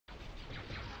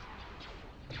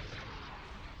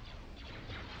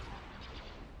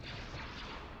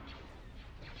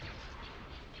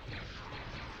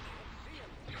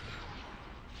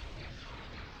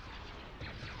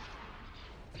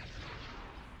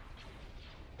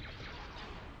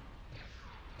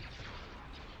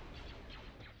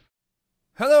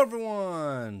Hello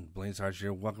everyone, Blaan Sarge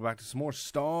here. Welcome back to some more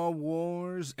Star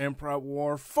Wars Empire at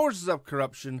War Forces of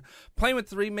Corruption, playing with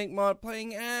the Remake mod,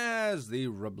 playing as the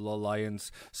Rebel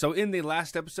Alliance. So in the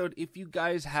last episode, if you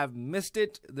guys have missed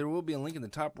it, there will be a link in the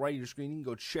top right of your screen. You can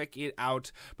go check it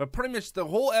out. But pretty much the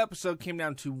whole episode came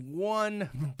down to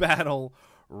one battle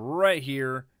right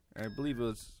here. I believe it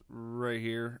was right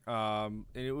here. And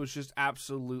it was just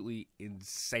absolutely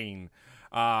insane.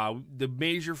 The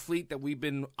major fleet that we've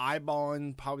been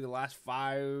eyeballing probably the last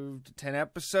 5 to 10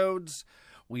 episodes,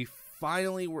 we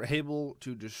finally were able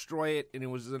to destroy it, and it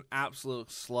was an absolute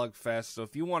slugfest. So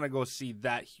if you want to go see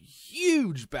that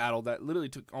huge battle that literally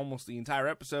took almost the entire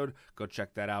episode, go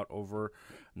check that out over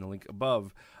in the link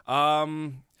above.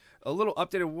 A little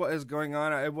update of what is going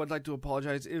on. I would like to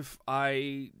apologize if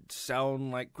I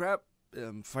sound like crap.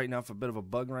 I'm fighting off a bit of a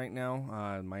bug right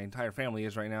now. My entire family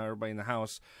is right now, everybody in the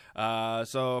house.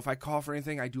 So if I cough or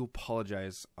anything, I do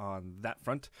apologize on that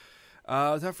front.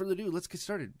 Without further ado, let's get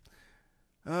started.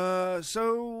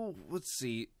 So let's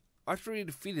see. After we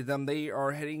defeated them, they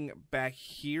are heading back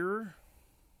here.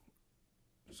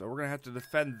 So we're going to have to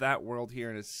defend that world here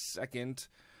in a second.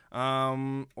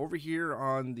 Over here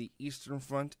on the eastern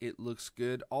front, it looks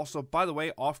good. Also, by the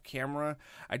way, off camera,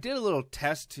 I did a little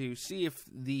test to see if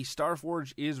the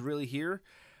Starforge is really here.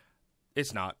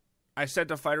 It's not. I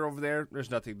sent a fighter over there. There's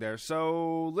nothing there.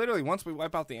 So, literally, once we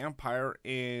wipe out the Empire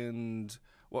and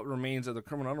what remains of the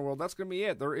criminal underworld, that's going to be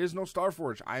it. There is no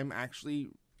Starforge. I'm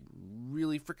actually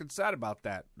really freaking sad about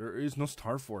that. There is no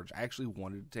Starforge. I actually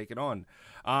wanted to take it on.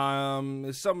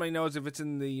 If somebody knows if it's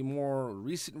in the more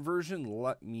recent version,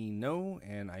 let me know,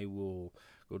 and I will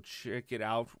go check it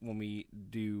out when we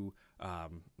do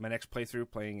my next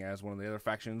playthrough, playing as one of the other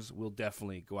factions. We'll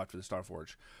definitely go after the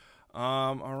Starforge.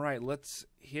 Alright, let's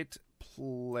hit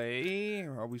play.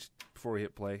 Before we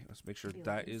hit play, let's make sure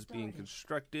that is being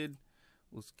constructed.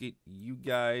 Let's get you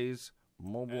guys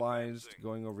mobilized,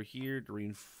 going over here to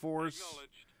reinforce.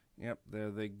 Yep, there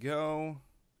they go.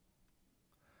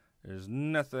 There's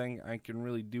nothing I can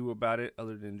really do about it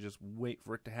other than just wait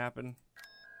for it to happen.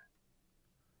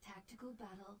 Tactical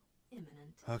battle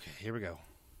imminent. Okay, here we go.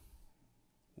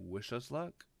 Wish us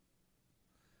luck.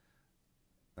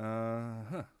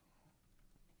 Alright,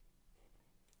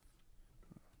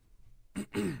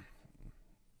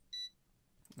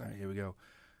 here we go.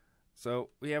 So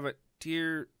we have a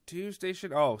Tier 2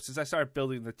 station. Oh, since I started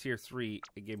building the Tier 3,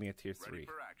 it gave me a Tier 3.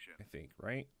 I think,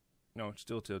 right? No, it's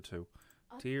still Tier 2.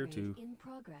 Tier 2. In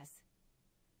progress.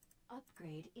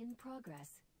 Upgrade in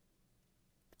progress.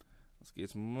 Let's get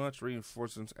as much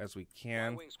reinforcements as we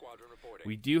can.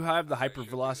 We do have the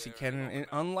hypervelocity cannon, and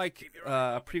unlike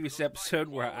a previous episode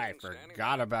where I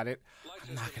forgot about it,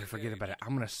 I'm not going to forget about it.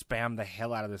 I'm going to spam the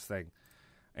hell out of this thing.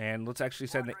 And let's actually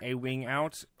send the A-Wing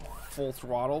out full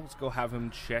throttle. Let's go have him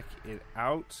check it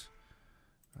out.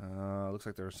 Looks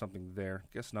like there was something there.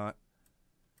 Guess not.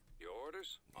 Your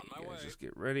orders? On my way. Just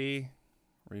get ready.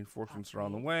 Reinforcements are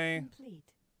on the way. Complete.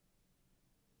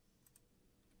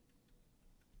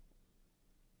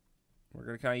 We're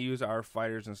going to kind of use our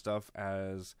fighters and stuff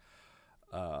as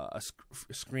a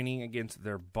screening against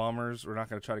their bombers. We're not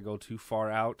going to try to go too far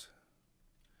out.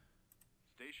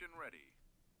 Station ready.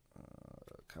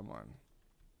 Come on.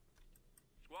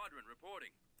 Squadron reporting.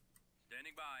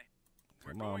 Standing by.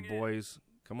 Come on, boys.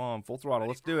 Come on, full throttle.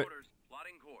 Let's do it.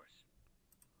 Plotting course.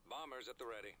 Bombers at the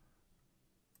ready.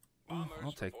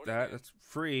 I'll take that. That's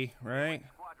free, right?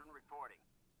 Squadron reporting.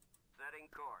 Setting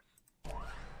course.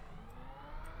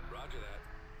 Roger that.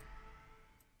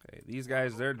 Okay, these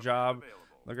guys, their job,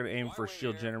 they're going to aim for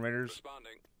shield generators.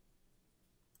 Responding.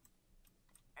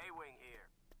 A-wing here.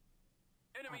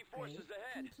 Enemy forces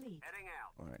ahead. Complete. Heading out.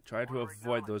 All right, try to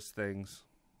avoid those things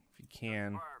if you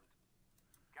can.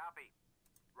 Copy.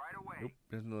 Right away. Nope,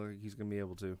 doesn't look like he's going to be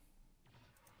able to.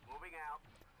 Moving out.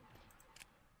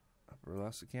 Upper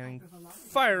velocity cannon. Hypervelocity.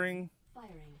 Firing.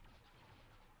 Firing.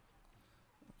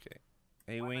 Okay.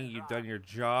 A-Wing, you've done your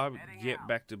job. Get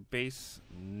back to base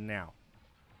now.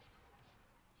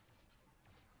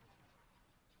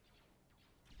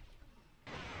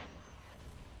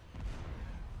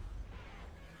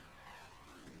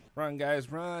 Run, guys,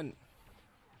 run.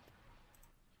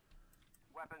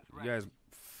 Weapons You ready. guys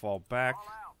fall back. All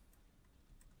out.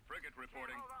 Frigate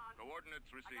reporting.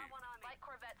 Coordinates received. Light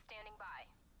corvette standing by.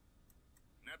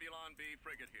 Nebulon B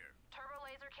frigate here. Turbo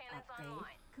laser cannons Upgrade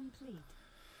online. complete.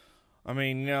 I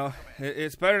mean, you know,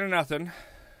 it's better than nothing.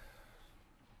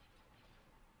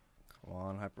 Come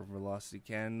on, hypervelocity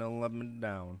cannon, don't let me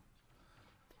down.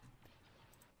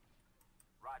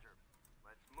 Roger.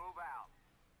 Let's move out.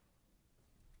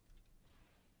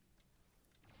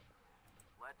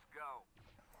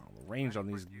 range on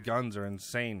these guns are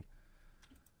insane.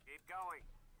 Keep going.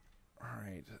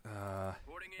 Alright,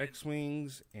 Reporting in.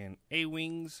 X-Wings and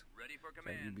A-Wings. Ready for That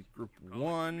command. would be Group Calling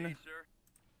 1. for me, sir.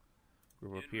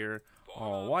 Group up here.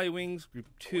 All Y-Wings. Group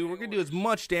 2. We're going to do as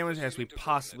much damage as we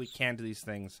possibly can to these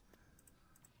things.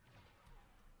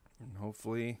 And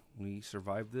hopefully we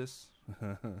survive this.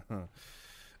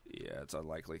 Yeah, it's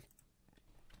unlikely.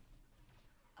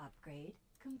 Upgrade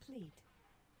complete.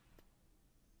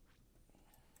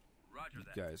 Roger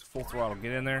that. Guys, full throttle.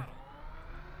 Get in there.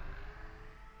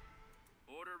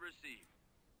 Order received.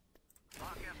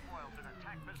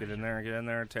 Get in there. Get in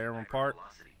there. Tear them apart.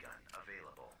 Velocity gun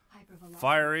available. Hypervelocity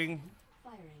Firing.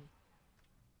 firing.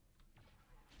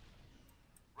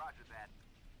 Roger that.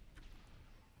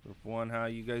 Group 1, how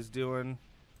you guys doing?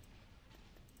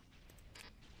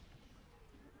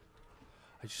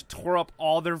 I just tore up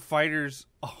all their fighters.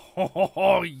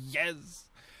 Oh, yes.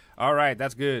 All right,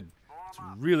 that's good. It's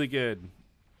really good.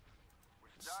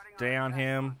 Stay on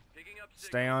him. Picking up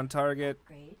Stay on target.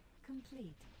 Upgrade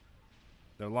complete.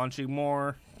 They're launching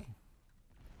more.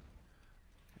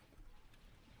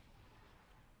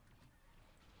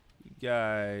 You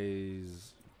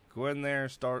guys go in there,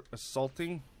 start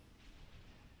assaulting.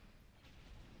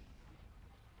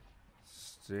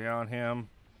 Stay on him.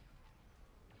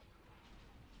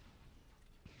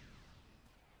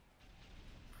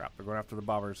 Crap, they're going after the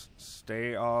bombers.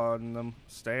 Stay on them.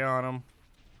 Stay on them.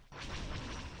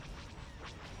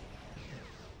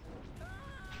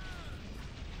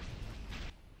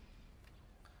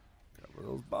 Cover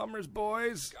those bombers,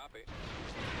 boys. Copy.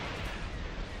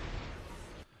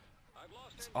 I've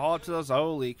lost It's all up to those.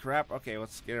 Holy crap. Okay,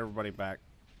 let's get everybody back.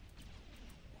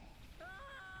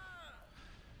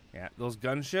 Yeah, those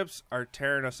gunships are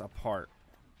tearing us apart.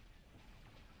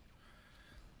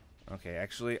 Okay,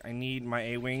 actually, I need my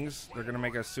A-Wings. They're going to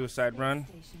make a suicide run.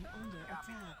 Station under attack.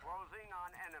 Closing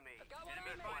on enemy.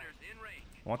 Enemy fighters in range.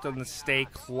 I want them to stay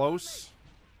close.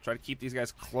 Try to keep these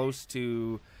guys close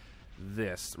to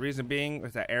this. The reason being,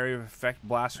 with that area of effect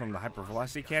blast from the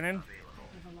hypervelocity cannon,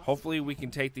 hopefully we can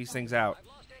take these things out.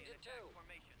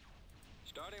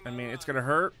 I mean, it's going to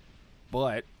hurt,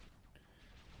 but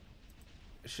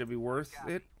it should be worth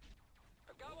it.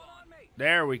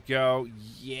 There we go.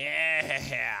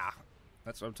 Yeah.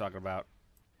 That's what I'm talking about.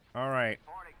 All right.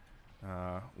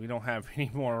 We don't have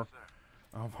any more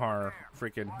of our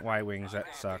freaking Y-Wings.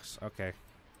 That sucks. Okay.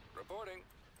 Reporting.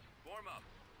 Form up.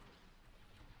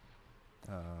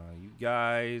 You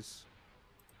guys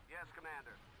Yes,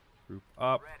 Commander. group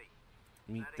up. Ready.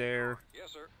 Meet there.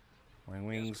 Yes, sir.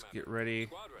 Y-Wings, get ready.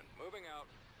 Squadron, moving out.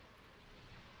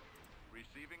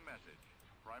 Receiving message.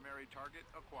 Primary target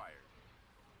acquired.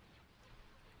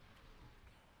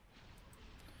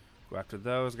 Go after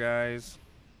those guys.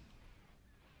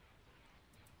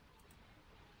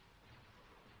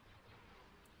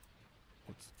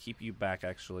 Let's keep you back,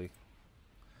 actually.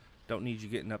 Don't need you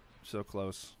getting up so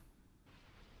close.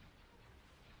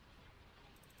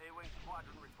 A-Wing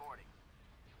squadron reporting.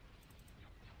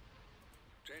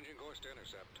 Changing course to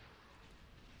intercept.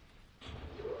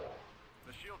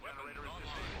 The shield generator is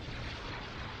disabled.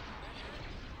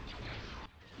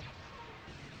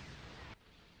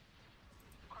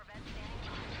 Corvette standing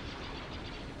by.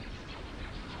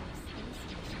 Our space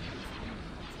station is under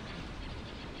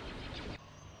attack.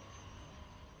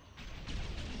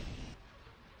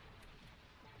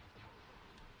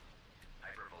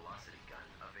 Hypervelocity gun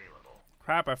available.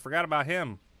 Crap, I forgot about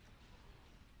him.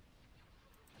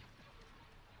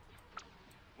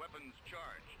 Weapons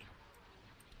charged.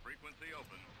 Frequency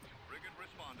open. Frigate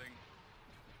responding.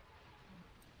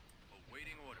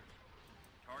 Awaiting orders.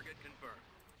 Target confirmed.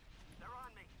 They're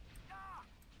on me.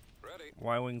 Ready.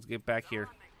 Y-Wings, get back here.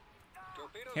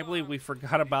 Torpedoes Can't believe on. we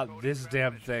forgot about this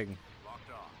damn thing.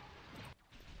 Locked on.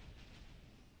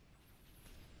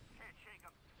 Can't shake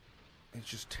 'em. It's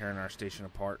just tearing our station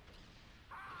apart.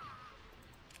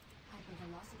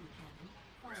 Hypervelocity cannon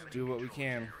firing. Do what we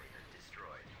can. Area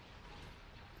destroyed.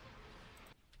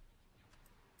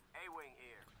 A-Wing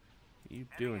here. What you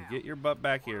doing? Get your butt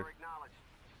back here. Order acknowledged.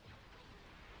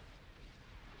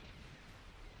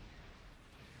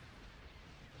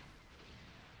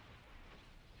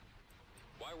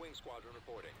 Y-Wing squadron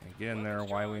reporting. Get in there, Weapons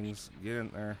charged. Y-Wings. Get in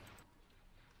there.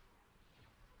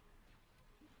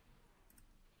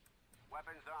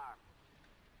 Weapons armed.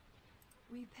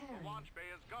 The Repairing. launch bay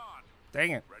is gone.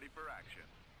 Dang it. Ready for action.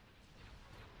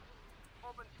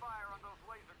 Open fire on those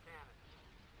laser cannons.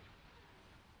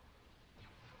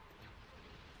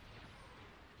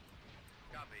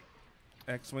 Copy.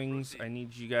 X-Wings, I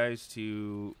need you guys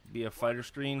to be a fighter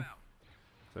screen.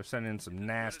 They're sending some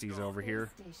nasties over here.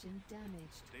 Space station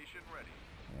damaged. Station ready.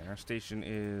 And our station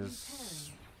is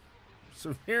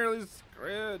severely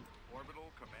screwed.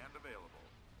 Orbital command available.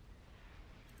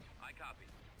 I copy.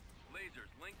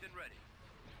 Lasers linked and ready.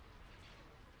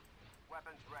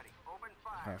 Weapons ready. Open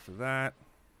fire. After that,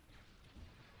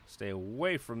 stay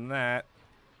away from that.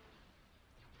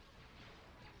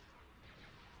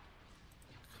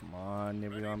 Come on,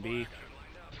 Nibion B.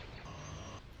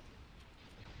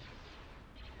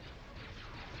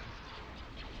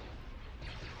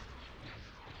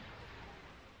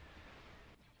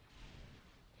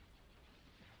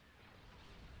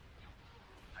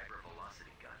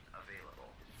 Hypervelocity gun available.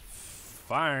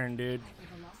 Firing, dude.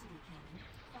 Hypervelocity cannon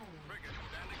firing. Frigate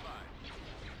standing by.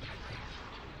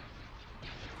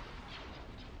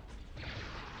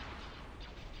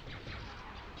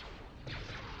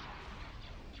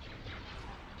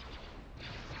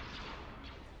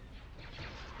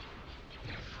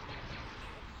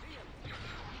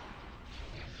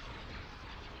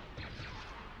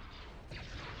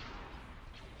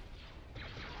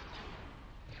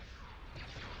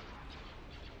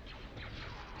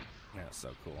 That's so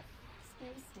cool.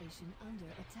 Space station under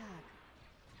attack.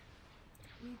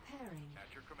 Repairing.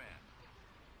 At your command.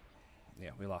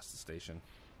 Yeah, we lost the station.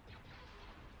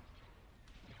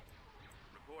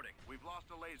 Reporting. We've lost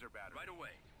a laser battery. Right away.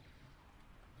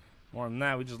 More than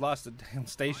that, we just lost the damn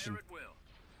station. Fire at will.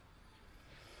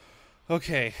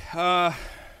 Okay,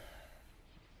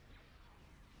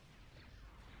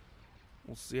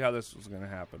 we'll see how this was gonna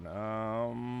happen.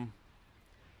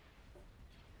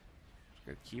 Just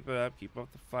gotta keep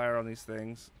up the fire on these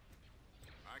things.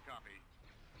 I copy.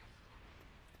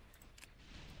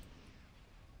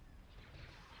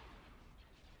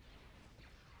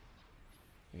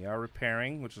 We are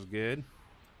repairing, which is good.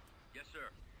 Yes, sir.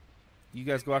 You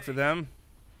guys go after them.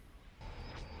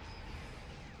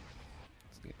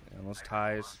 Let's get those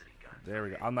ties. There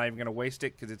we go. I'm not even gonna waste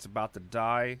it because it's about to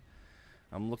die.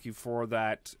 I'm looking for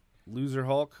that loser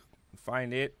Hulk.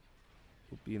 Find it.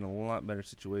 We'll be in a lot better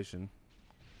situation.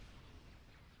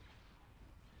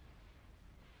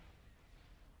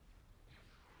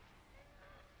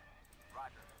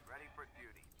 Roger. Ready for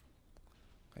duty.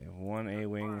 Okay, one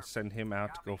A-wing. Send him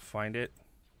out to go find it.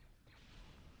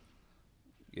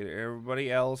 Get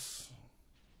everybody else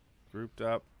grouped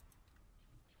up.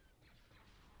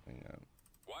 Hang on.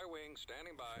 Y-wing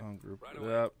standing by. I'll group Right it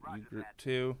away. up. You Roger group that.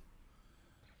 two.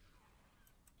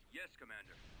 Yes,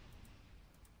 Commander.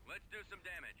 Let's do some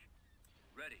damage.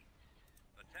 Ready.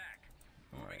 Attack.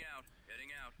 Moving out. Heading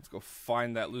out. Let's go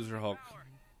find that loser Hulk. Power.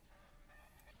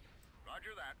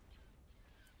 Roger that.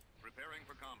 Preparing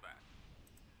for combat.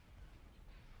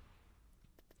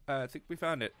 I think we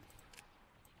found it.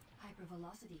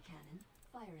 Hypervelocity cannon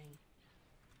firing.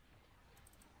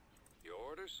 Your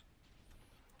orders?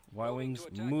 Y-wings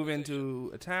Moving to attack move position.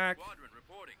 into attack. Squadron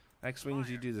reporting.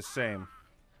 X-wings, you do the same.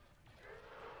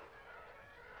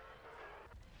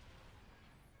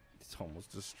 It's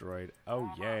almost destroyed. Oh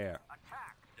yeah.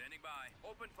 Attack. Standing by.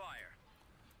 Open fire.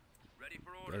 Ready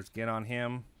for Guys, orders. get on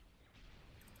him.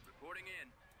 Reporting in.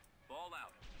 Ball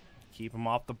out. Keep him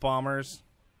off the bombers.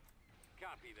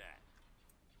 Copy that.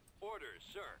 Orders,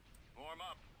 sir. Form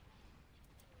up.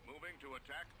 Moving to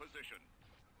attack position.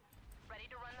 Ready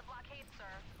to run the blockade, sir.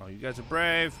 Oh, you guys are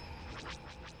brave.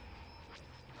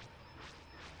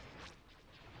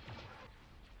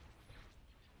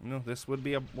 No, this would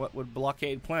be what would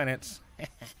blockade planets. I've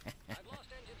lost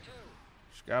engine 2.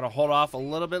 Just gotta hold off a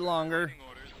little bit longer. Waiting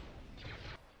orders.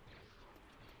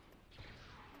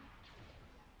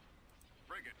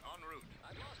 Frigate en route.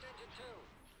 I've lost engine 2.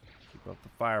 Keep up the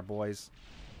fire, boys.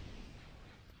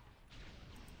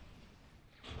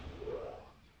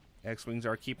 X-wings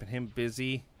are keeping him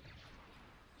busy.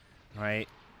 All right,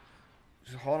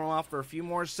 just hold him off for a few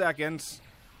more seconds.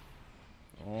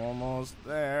 Almost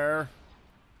there.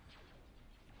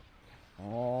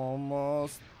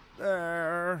 Almost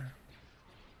there.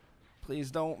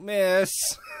 Please don't miss.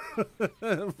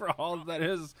 For all that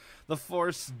is the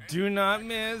Force, do not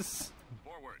miss.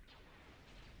 Forward.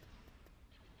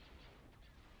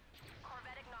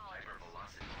 Corvette acknowledged.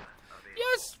 Hypervelocity gun available.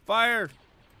 Yes, fire.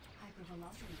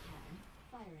 Hypervelocity cannon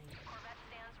firing. Corvette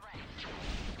stands ready.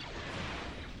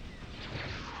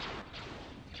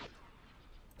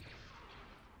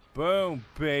 Boom,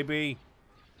 baby.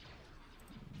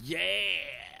 Yeah.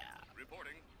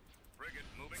 Reporting. Frigate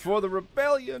moving For out. the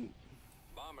rebellion.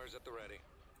 Bombers at the ready.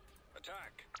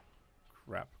 Attack.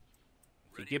 Crap.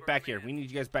 Okay, Ready get for back here. command. We need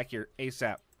you guys back here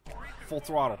ASAP. Full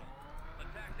throttle.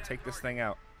 Attack that Take this target. thing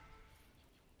out.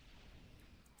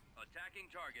 Attacking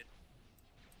target.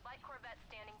 Light Corvette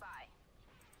standing by.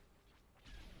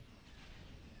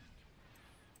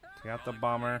 Take out the Calling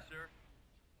bomber. command, sir.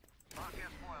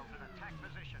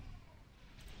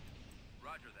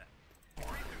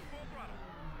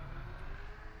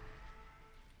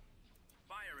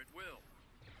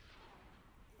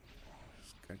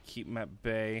 Gotta keep them at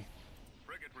bay.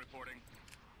 Frigate reporting.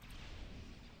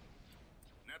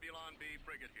 Nebulon B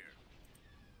frigate here.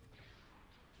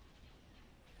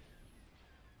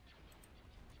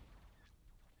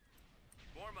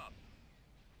 Form up.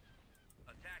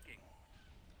 Attacking.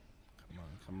 Come on,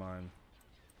 come on.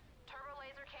 Turbo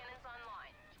laser cannons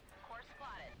online. Course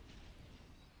plotted.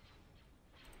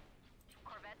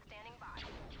 Corvette standing by.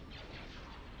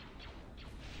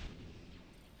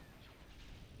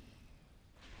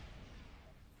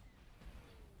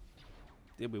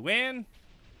 Did we win?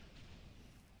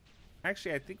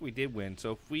 Actually, I think we did win.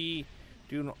 So if we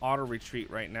do an auto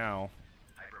retreat right now.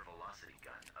 Hypervelocity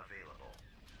gun available.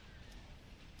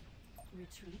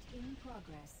 Retreat in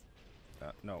progress.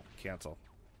 No, cancel.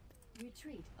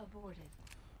 Retreat aborted.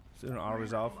 So do an auto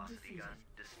resolve. Velocity gun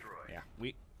destroyed. Yeah,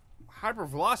 we hyper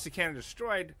velocity cannon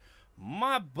destroyed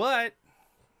my butt.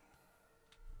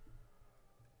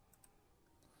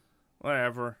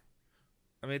 Whatever.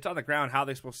 I mean, it's on the ground. How are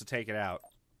they supposed to take it out,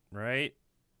 right?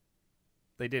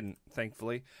 They didn't,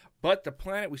 thankfully. But the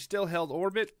planet, we still held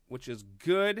orbit, which is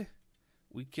good.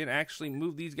 We can actually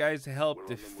move these guys to help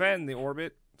defend the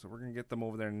orbit. So we're going to get them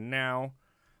over there now.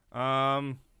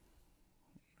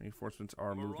 Reinforcements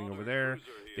are moving over there.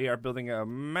 They are building a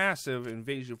massive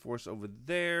invasion force over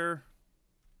there.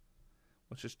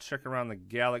 Let's just check around the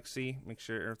galaxy. Make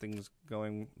sure everything's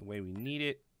going the way we need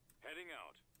it. Heading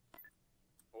out.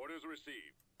 Orders received.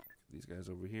 These guys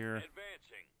over here.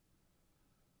 Advancing.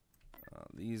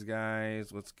 These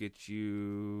guys, let's get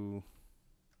you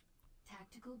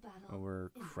Tactical battle.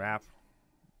 over. imminent. Crap.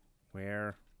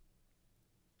 Where?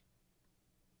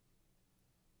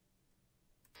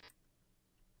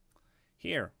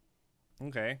 Here.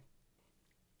 Okay.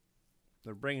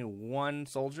 They're bringing one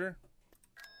soldier.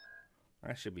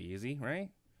 That should be easy, right?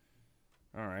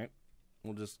 Alright.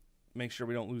 We'll just make sure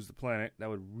we don't lose the planet. That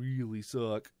would really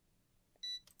suck.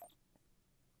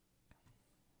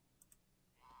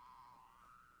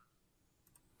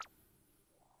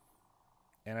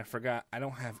 And I forgot, I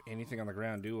don't have anything on the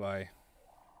ground, do I?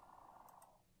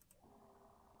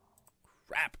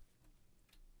 Crap.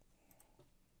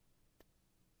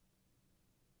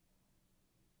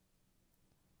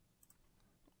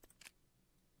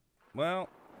 Well,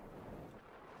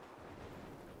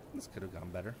 this could have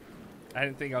gone better. I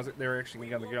didn't think they were actually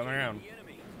going to get on the ground. The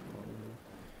enemy.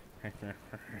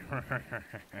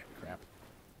 Crap.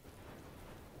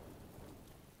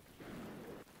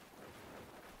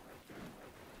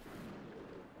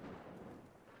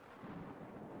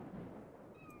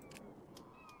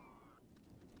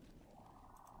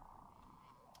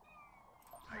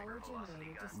 Power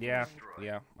generator destroyed. Yeah,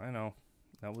 yeah, I know.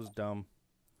 That was dumb.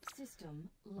 System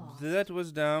lost. That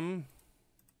was dumb.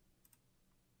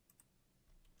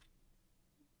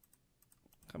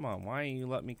 Come on, why didn't you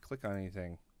let me click on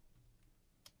anything?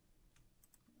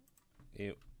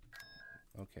 Ew.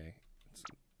 Okay.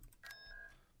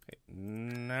 Okay,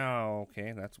 now,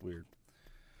 okay, that's weird.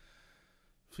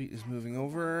 Fleet is moving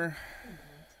over.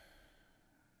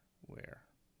 Imminent.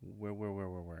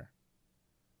 Where?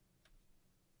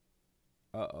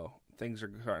 Uh-oh. Things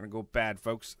are starting to go bad,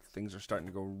 folks. Things are starting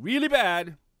to go really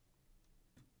bad.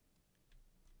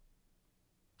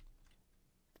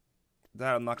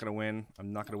 That I'm not going to win.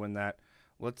 I'm not going to win that.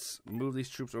 Let's move these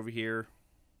troops over here.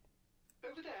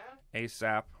 Over there.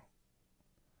 ASAP.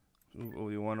 Move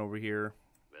OV1 over here.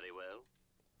 Very well.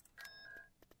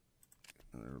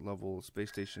 Another level space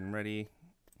station ready.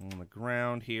 On the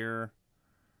ground here.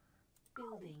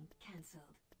 Building cancelled.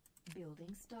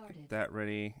 Building started. That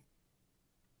ready.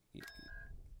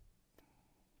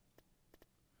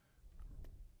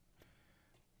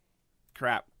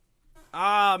 Crap.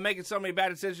 Making so many bad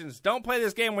decisions. Don't play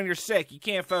this game when you're sick. You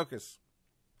can't focus.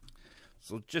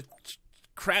 So just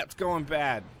crap's going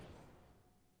bad.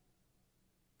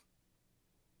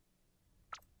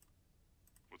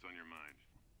 What's on your mind?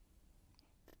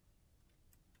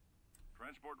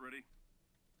 Transport ready.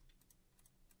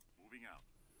 Moving out.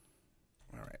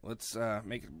 All right, let's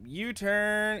make a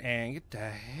U-turn and get the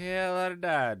hell out of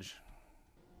Dodge.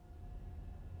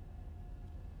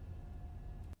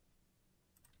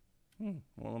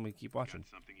 Well, let me keep watching. Got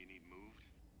something you need moved?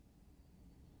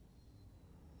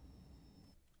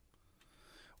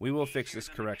 We will fix this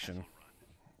correction.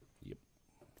 Yep.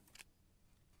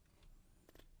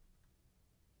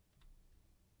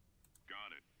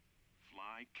 Got it.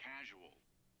 Fly casual.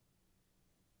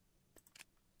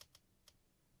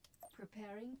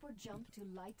 Preparing for jump to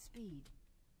light speed.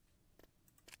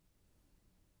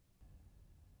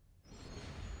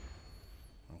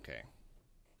 Okay.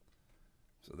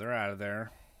 So they're out of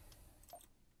there.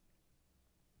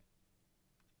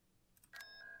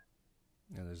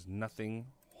 And there's nothing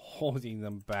holding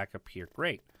them back up here.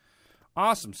 Great.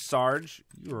 Awesome, Sarge.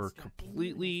 You're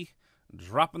completely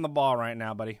dropping the ball right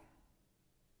now, buddy.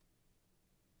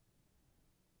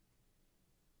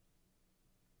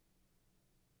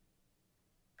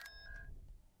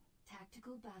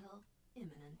 Tactical battle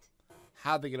imminent.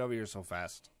 How'd they get over here so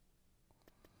fast?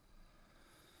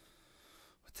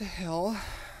 What the hell?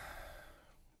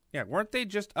 Yeah, weren't they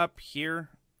just up here?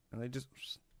 And they just...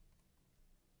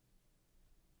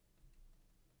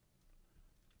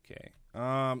 Okay.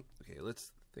 Okay,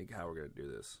 let's think how we're going to do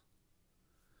this.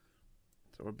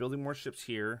 So we're building more ships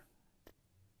here.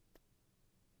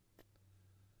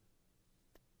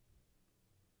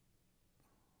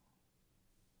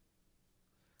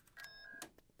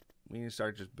 We need to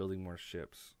start just building more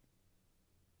ships.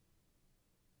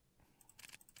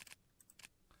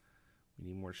 We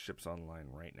need more ships online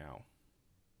right now.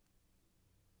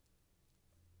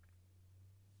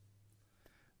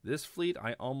 This fleet,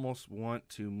 I almost want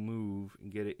to move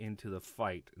and get it into the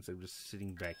fight instead of just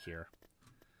sitting back here.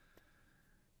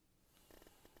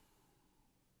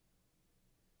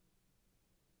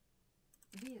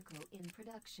 Vehicle in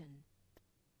production.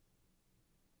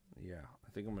 Yeah, I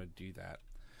think I'm going to do that.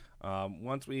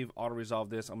 Once we've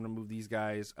auto-resolved this, I'm going to move these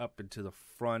guys up into the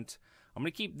front. I'm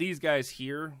going to keep these guys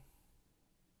here.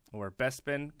 Or best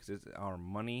spin, because it's our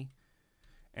money.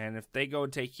 And if they go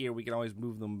and take here, we can always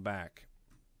move them back.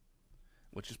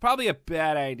 Which is probably a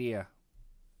bad idea.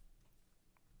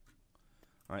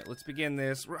 Alright, let's begin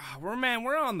this. We're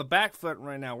on the back foot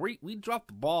right now. We dropped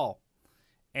the ball.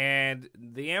 And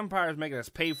the Empire is making us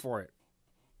pay for it.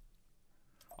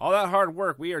 All that hard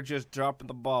work, we are just dropping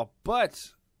the ball.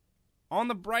 But, on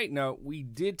the bright note, we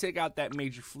did take out that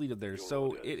major fleet of theirs.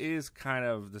 So, it is kind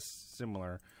of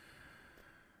similar.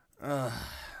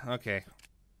 Okay.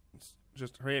 Let's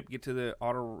just hurry up, get to the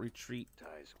auto retreat.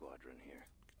 TIE squadron here.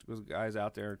 Those guys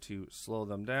out there to slow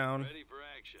them down. Ready for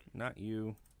action. Not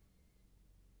you.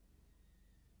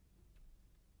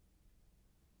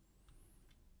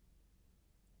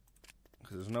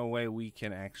 Because there's no way we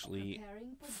can actually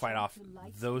fight off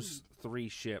those 3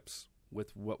 ships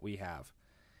with what we have.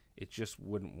 It just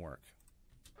wouldn't work.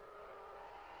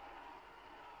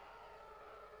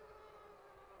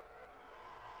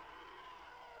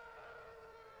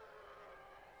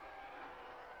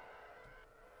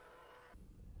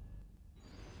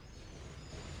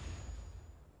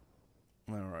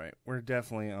 Alright, we're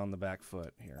definitely on the back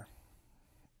foot here.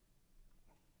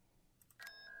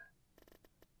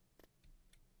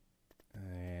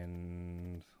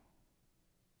 And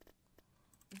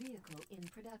Vehicle in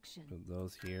production. put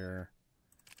those here.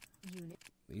 Unit.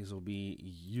 These will be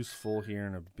useful here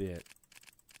in a bit.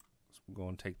 So we'll go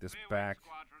and take this back.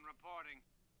 Squadron reporting.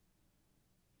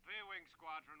 V-wing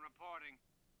squadron reporting.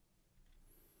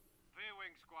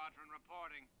 V-wing squadron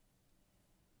reporting.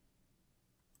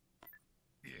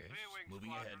 Yes, V-wing moving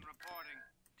squadron ahead. reporting.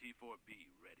 T4B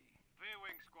ready.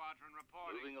 V-wing squadron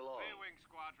reporting. Moving along. V-wing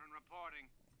squadron reporting.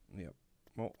 Yep.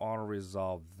 We'll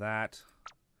auto-resolve that.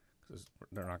 Because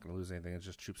they're not going to lose anything. It's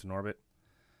just troops in orbit.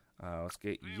 Let's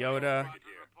get Yoda.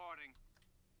 Squadron reporting.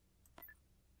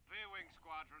 V-wing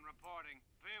squadron reporting.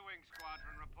 V-wing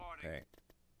squadron reporting. Okay.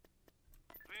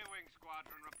 V-wing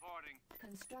squadron reporting.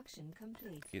 Construction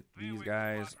complete. Get these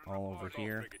guys all over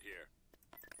here.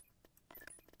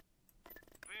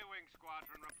 V-wing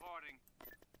squadron reporting.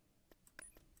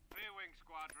 V-wing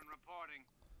squadron reporting.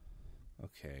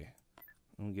 Okay.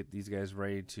 I'm going to get these guys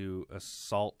ready to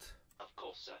assault Of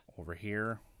course, sir. over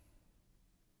here.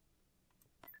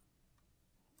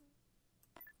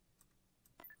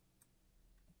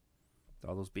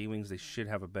 All those B-Wings, they should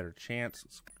have a better chance.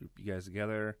 Let's group you guys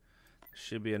together.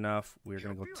 Should be enough. We're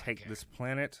going to go take this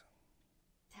planet.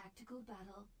 Tactical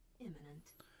battle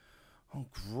imminent. Oh,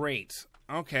 great.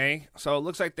 Okay, so it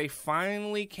looks like they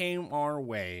finally came our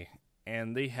way.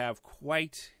 And they have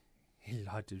quite a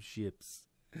lot of ships.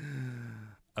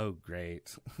 Oh,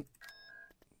 great.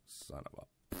 Son of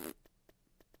a...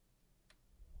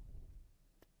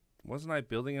 Wasn't I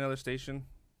building another station?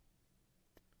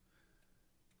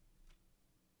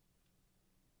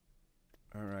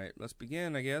 Alright, let's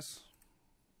begin, I guess.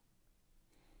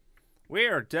 We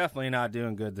are definitely not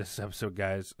doing good this episode,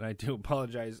 guys. And I do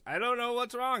apologize. I don't know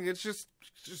what's wrong. It's just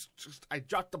I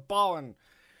dropped the ball and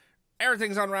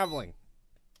everything's unraveling.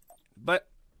 But,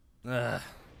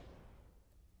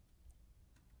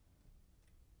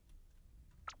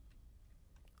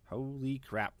 holy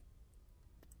crap.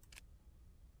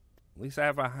 At least I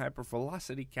have a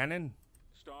hypervelocity cannon.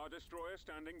 Star Destroyer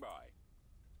standing by.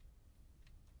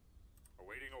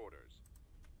 Awaiting orders.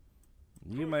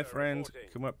 You, my friend,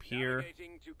 come up here.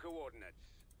 Navigating to coordinates.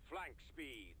 Flank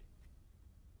speed.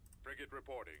 Frigate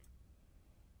reporting.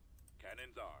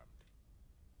 Cannons armed.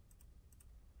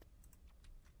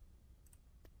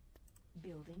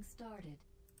 Building started.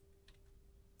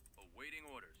 Awaiting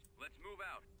orders. Let's move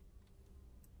out.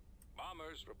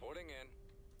 Bombers reporting in.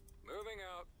 Moving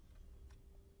out.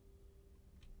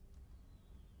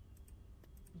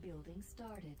 Building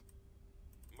started.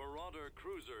 Marauder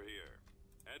cruiser here.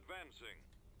 Advancing.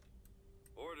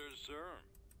 Orders, sir.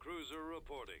 Cruiser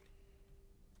reporting.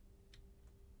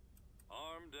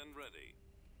 Armed and ready.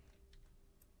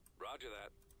 Roger that.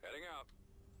 Heading out.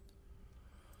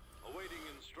 Awaiting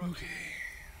instructions. Okay.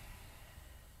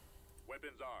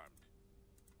 Weapons armed.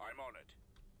 I'm on it.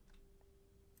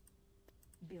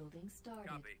 Building started.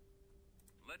 Copy.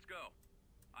 Let's go.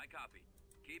 I copy.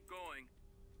 Keep going.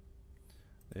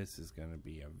 This is going to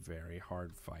be a very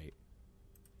hard fight.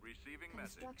 Receiving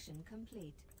message. Construction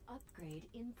complete. Upgrade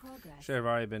in progress. Should have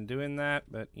already been doing that,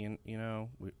 but you know,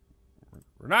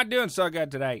 we're not doing so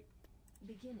good today.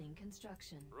 Beginning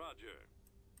construction. Roger.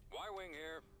 Y-wing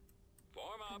here.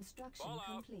 Form up. Construction Fall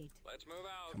out. complete. Let's move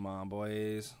out. Come on,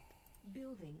 boys.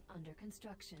 Building under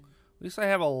construction. At least I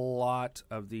have a lot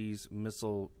of these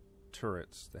missile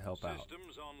turrets to help out.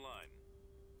 Systems online.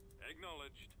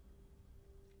 Acknowledged.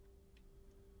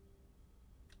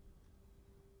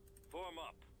 Form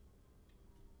up.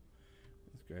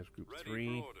 This guy's group Ready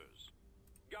 3. for orders.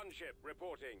 Gunship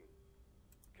reporting.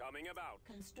 Coming about.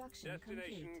 Construction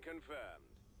Destination complete. confirmed.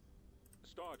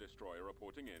 Star Destroyer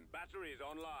reporting in. Batteries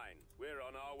online. We're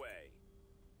on our way.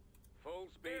 Full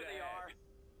speed There they ahead.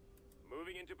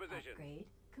 Moving into position. Upgrade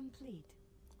complete.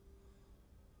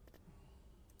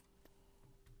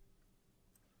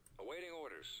 Awaiting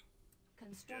orders.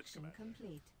 Construction Commander.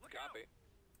 complete. Copy.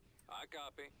 I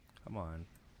copy. Come on.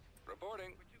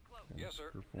 Reporting. We're too close. Yes,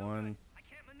 sir. Group 1. I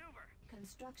can't maneuver.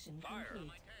 Construction Fire.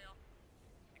 complete. Tail.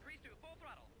 Decrease to full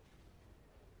throttle.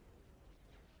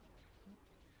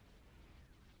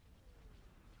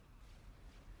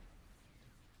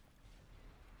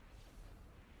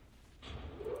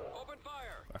 Open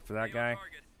fire. After that Stay on guy.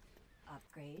 target.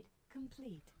 Upgrade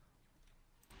complete.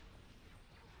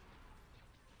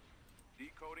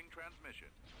 Decoding transmission.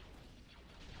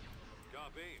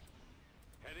 Copy.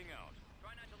 Heading out.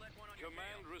 Try not to let one on your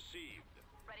Command tail. received.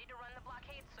 Ready to run the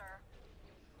blockade, sir.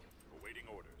 Awaiting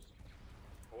orders.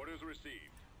 Orders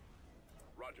received.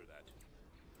 Roger that.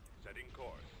 Setting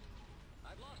course.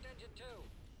 I've lost engine 2.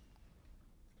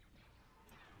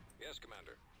 Yes,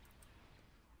 Commander.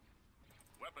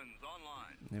 Weapons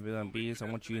online. Maybe on B's, I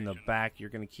want you in the back. You're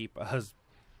going to keep us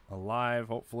alive,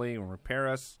 hopefully, and repair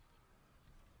us.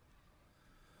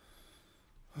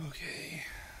 Okay.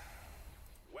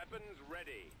 Weapons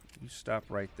ready. You stop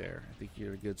right there. I think you're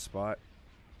in a good spot.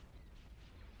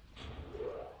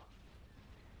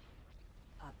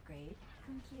 Upgrade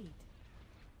complete.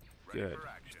 Ready Good. for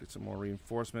Let's action. get some more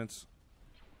reinforcements.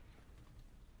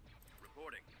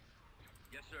 Reporting.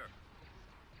 Yes, sir.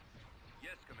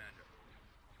 Yes, Commander.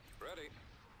 Ready.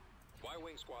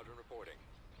 Y-wing squadron reporting.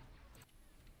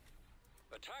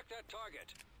 Attack that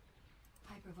target.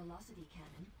 Hypervelocity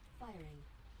cannon firing.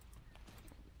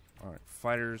 All right,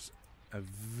 fighters,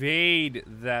 evade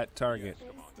that target.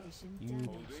 Space station You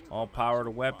damaged. all power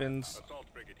to weapons. Assault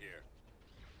frigate here.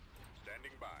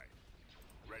 Standing by.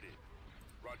 Ready.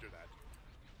 Roger that.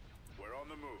 We're on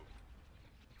the move.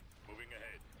 Moving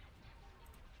ahead.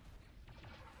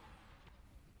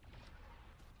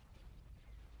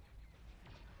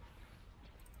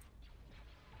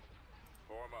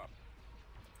 Form up.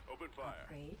 Open fire.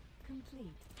 Upgrade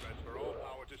complete. Transfer all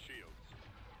power to shields.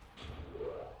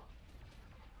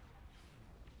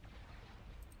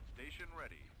 Station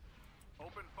ready.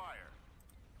 Open fire.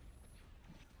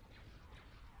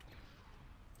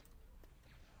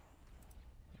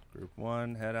 Group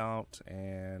 1, head out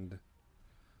and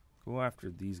go after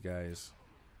these guys.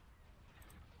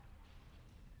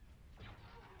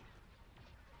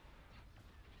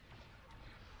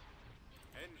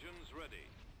 Engines ready.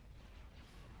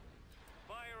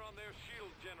 Fire on their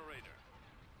shield generator.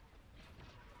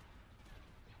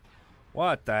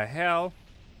 What the hell?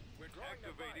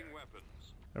 Activating weapons.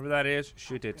 Whatever that is,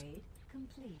 shoot it. Upgrade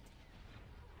complete.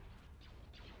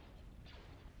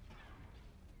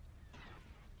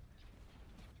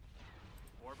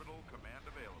 Orbital command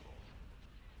available.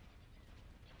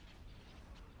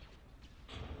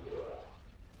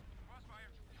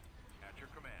 Crossfire. At your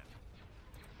command.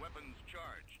 Weapons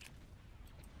charged.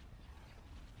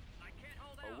 I can't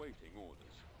hold out. Awaiting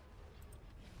orders.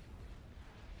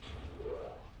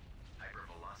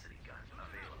 Hypervelocity gun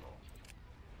available.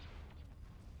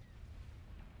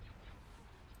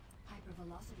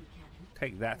 Hypervelocity cannon.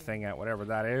 Take that thing out, whatever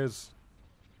that is.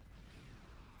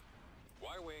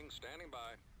 Y-wing standing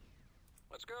by.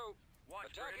 Let's go. Watch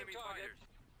for Attacking enemy target. fighters.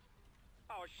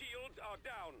 Our shields are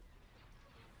down.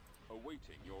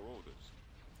 Awaiting your orders.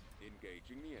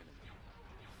 Engaging the enemy.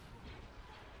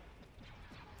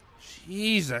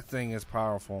 Jeez, that thing is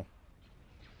powerful.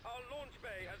 Our launch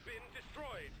bay has been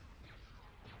destroyed.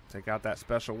 Take out that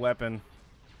special weapon.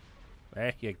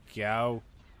 There you go.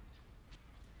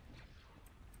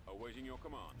 Awaiting your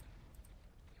command.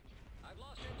 I've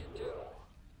lost engine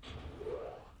 2.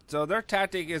 So their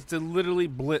tactic is to literally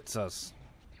blitz us.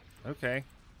 Okay.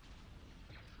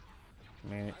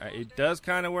 I mean, it does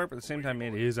kind of work, but at the same time,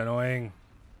 it is annoying.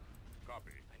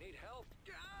 Copy. I need help.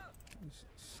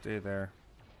 Stay there.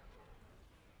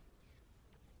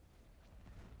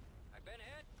 I've been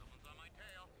hit. Someone's on my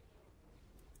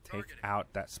tail. Take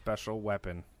out that special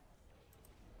weapon.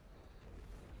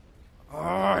 Oh,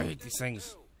 I hate these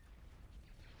things.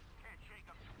 Can't shake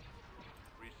 'em.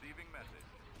 Receiving message.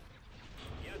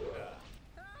 Yes,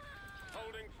 sir.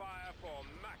 Holding fire for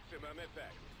maximum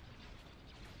effect.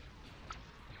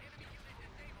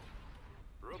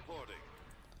 Reporting.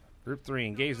 Group 3,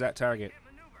 engage that target.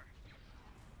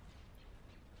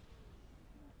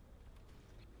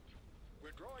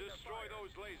 We're drawing their Destroy fire.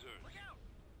 those lasers. Look out.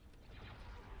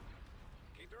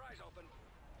 Keep your eyes open.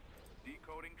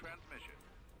 Decoding transmission.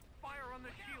 Fire on the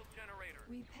shield generator.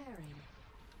 Repairing.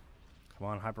 Come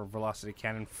on, hypervelocity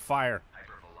cannon, fire.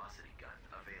 Hypervelocity gun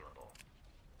available.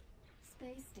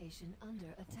 Space station under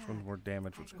attack. One more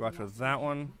damage. Let's go after Hypervelocity that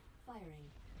one. Firing.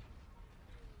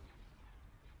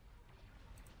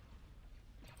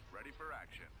 Ready for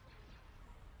action.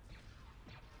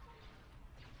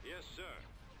 Yes, sir.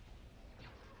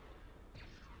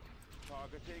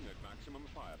 Targeting at maximum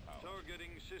firepower.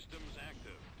 Targeting systems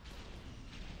active.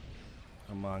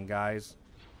 Come on, guys.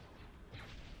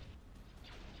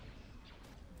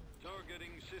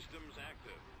 Targeting systems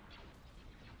active.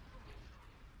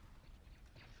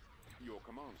 Your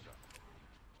command, sir.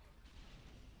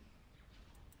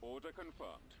 Order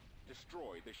confirmed.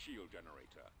 Destroy the shield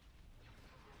generator.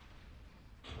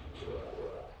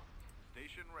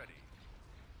 Station ready.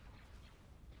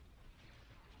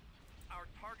 Our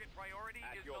target priority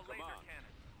At is your the laser command.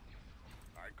 cannon.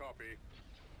 I copy.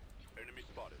 Enemy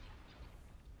spotted.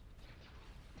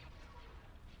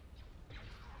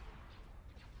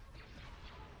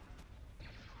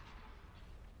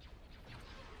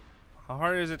 How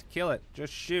hard is it to kill it?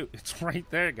 Just shoot. It's right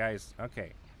there, guys.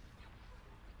 Okay.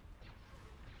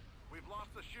 We've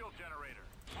lost the shield generator.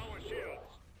 Our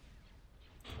shields.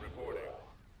 Reporting.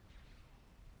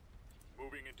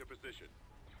 Moving into position.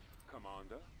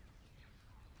 Commander.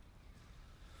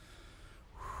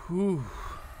 Whew.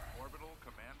 Orbital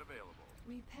command available.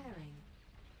 Repairing.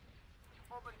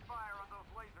 Open fire on those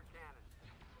laser cannons.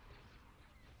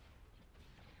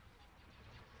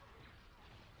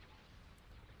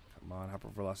 Come on,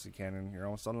 hypervelocity cannon. You're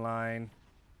almost online.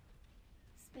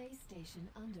 Space station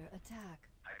under attack.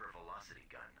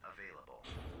 Hypervelocity gun available.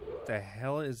 What the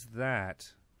hell is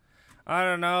that? I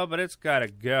don't know, but it's gotta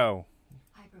go.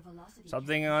 Hypervelocity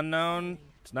Something cannon unknown.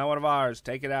 firing. It's not one of ours.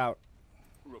 Take it out.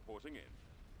 Reporting in.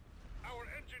 Our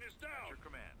engine is down. At your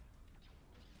command.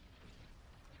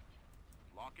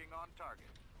 Locking on target.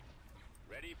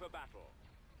 Ready for battle.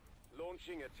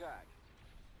 Launching attack.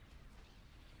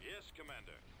 Yes,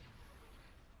 Commander.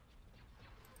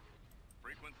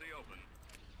 Frequency open.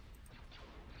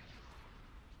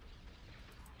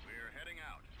 We're heading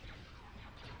out.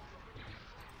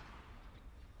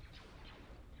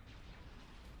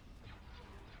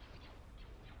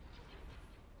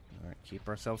 All right, keep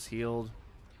ourselves healed.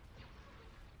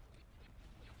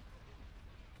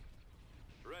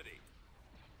 Ready.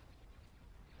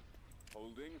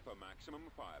 Holding for maximum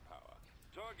firepower.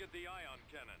 Target the ion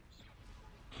cannons.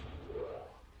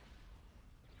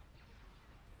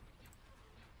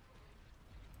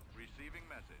 Receiving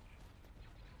message.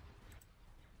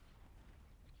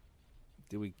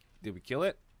 Did we kill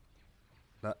it?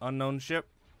 That unknown ship?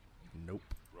 Nope.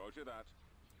 Roger that.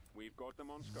 We've got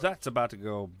them on scope. That's about to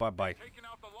go bye-bye. Taking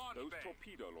out the launch Those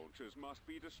torpedo launchers must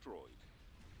be destroyed.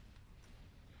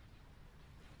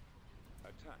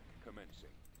 Attack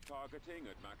commencing. Targeting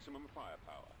at maximum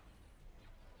firepower.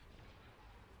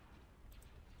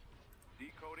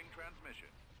 Decoding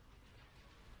transmission.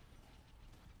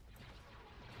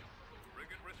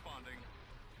 Frigate responding.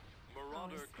 Our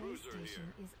Marauder space cruiser station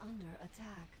here. is under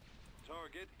attack.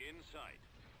 Target in sight.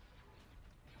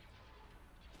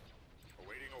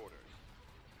 Awaiting orders.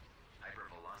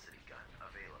 Hypervelocity gun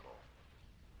available.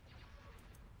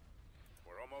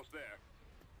 We're almost there.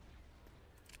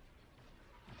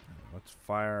 Let's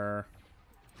fire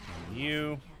on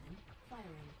you. Cannon firing.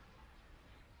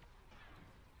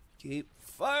 Keep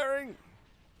firing.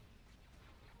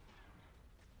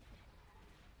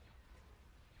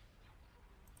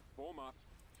 Form up.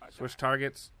 Switch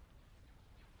targets.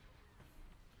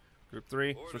 Group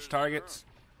 3, Orders, switch targets.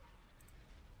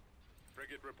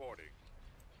 Frigate reporting.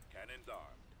 Cannons armed.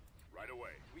 Right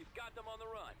away. We've got them on the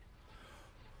run.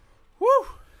 Woo!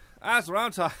 That's what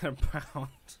I'm talking about.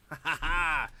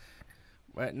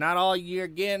 But not all year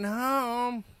getting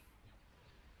home.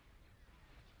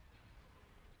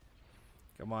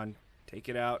 Come on, take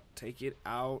it out. Take it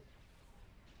out.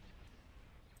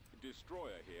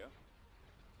 Destroyer here.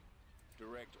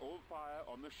 Direct all fire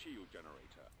on the shield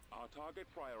generator. Our target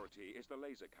priority is the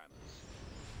laser cannons.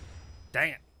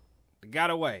 Dang it. They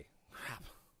got away. Crap.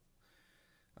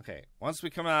 Okay, once we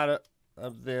come out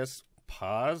of this,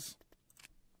 pause.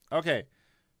 Okay,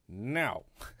 now.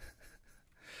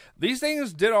 These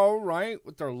things did all right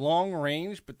with their long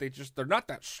range, but they're not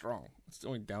that strong. It's the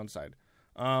only downside.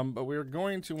 But we're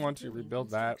going to want to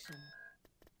rebuild that.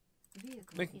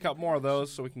 Make a couple more of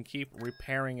those so we can keep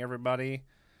repairing everybody.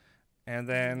 And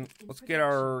then let's get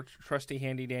our trusty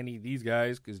handy dandy these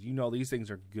guys, because you know these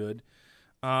things are good.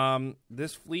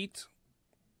 This fleet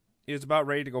is about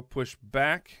ready to go push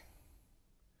back.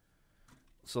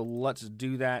 So let's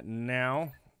do that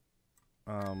now.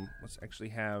 Let's actually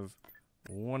have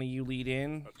one of you lead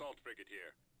in. Assault frigate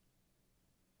here.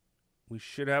 We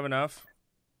should have enough.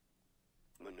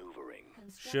 Maneuvering.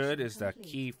 Should is the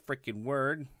key freaking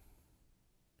word.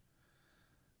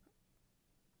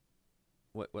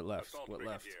 What left? Assault What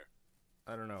frigate left? here.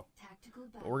 I don't know. Tactical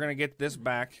But we're gonna get this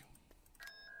back.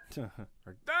 Or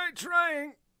die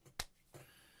trying.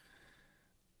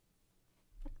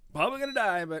 Probably gonna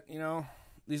die, but you know,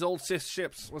 these old cis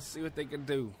ships. Let's see what they can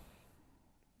do.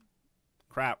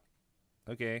 Crap.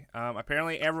 Okay.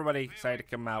 Apparently everybody decided to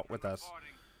come out with us.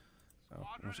 So,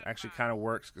 which actually kind of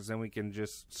works, because then we can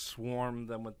just swarm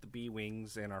them with the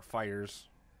B-wings and our fighters.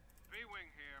 B-wing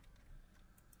here.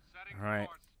 Setting All right.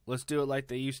 Let's do it like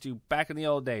they used to back in the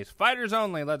old days. Fighters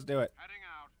only. Let's do it. Heading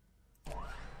out.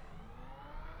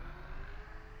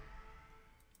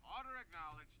 Order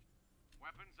acknowledged.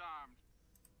 Weapons armed.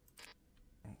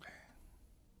 Okay.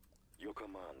 Your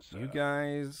command, sir. You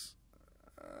guys,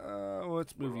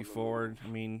 let's move you forward. I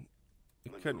mean,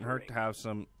 it couldn't hurt to have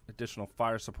some additional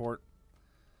fire support.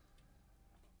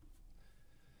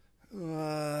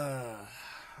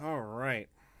 All right.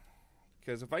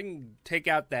 Because if I can take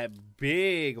out that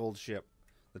big old ship,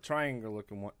 the triangle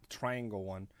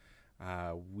one,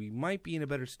 we might be in a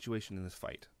better situation in this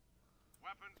fight.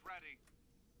 Weapons ready.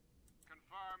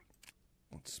 Confirmed.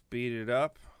 Let's speed it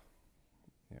up.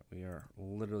 Yeah, we are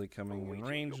literally coming in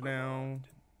range now.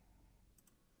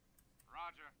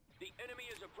 Roger. The enemy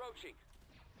is approaching.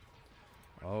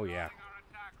 Oh yeah. Starting our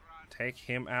attack run. Take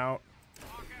him out.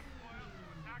 Lock F-foils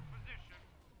to attack position.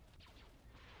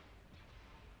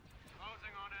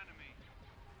 Closing on enemy.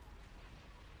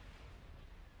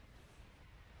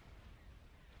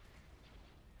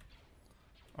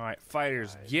 Alright,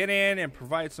 fighters, get in and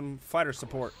provide some fighter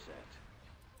support.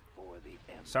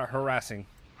 Start harassing.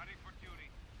 Ready for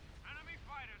duty. Enemy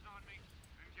fighters on me.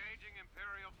 Engaging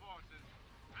Imperial forces.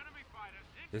 Enemy fighters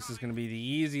incoming. This is going to be the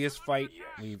easiest fight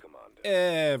we've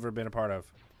ever been a part of.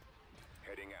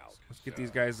 Heading out. Let's get these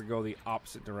guys to go the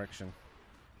opposite direction.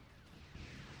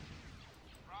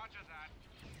 Roger that.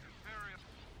 Imperial.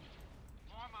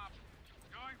 Form up.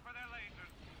 Going for their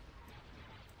lasers.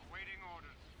 Awaiting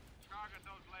orders. Target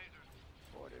those lasers.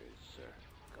 Orders, sir.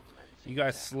 You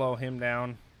guys slow him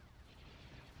down.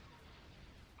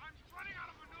 I'm running out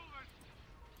of maneuvers.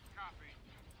 Copy.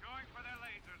 Going for their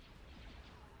lasers.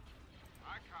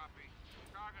 I copy.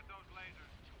 Target those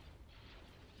lasers.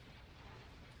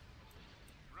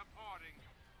 Reporting.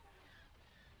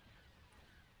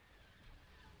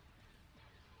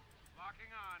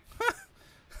 Locking on.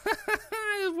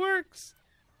 It works.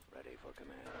 Ready for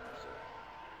command, sir.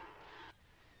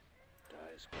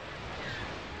 Die squad.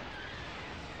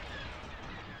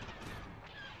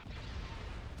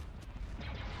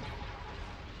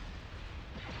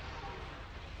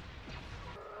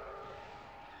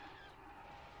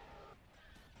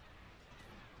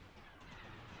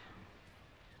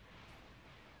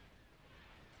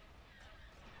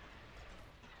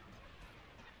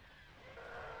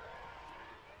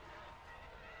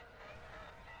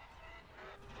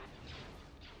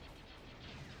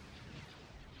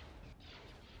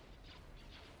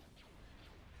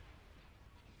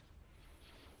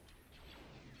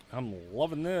 I'm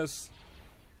loving this.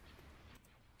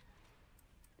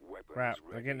 Weapons Crap,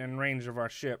 they're getting in range of our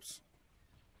ships.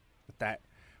 With that,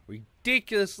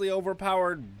 ridiculously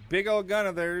overpowered big old gun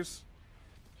of theirs.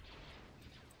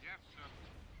 Yes,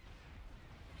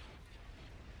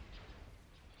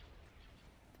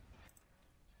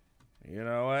 sir. You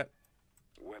know what?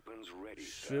 Weapons ready,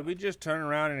 Should we just turn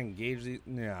around and engage these?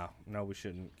 No, we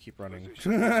shouldn't. Keep running.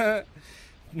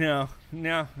 No,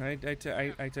 I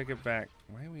take it back.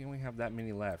 Why do we only have that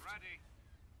many left? Ready.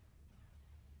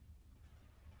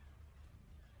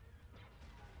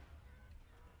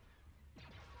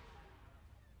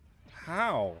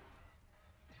 How?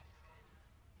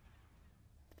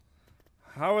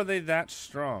 How are they that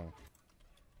strong?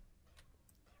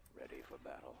 Ready for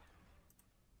battle.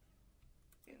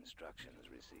 Instructions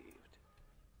received.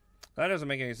 That doesn't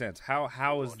make any sense. How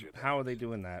are they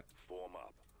doing that? Form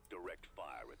up. Direct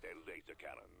fire at their laser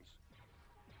cannons.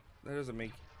 That doesn't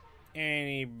make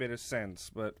any bit of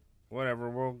sense, but whatever.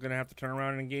 We're gonna have to turn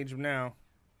around and engage them now.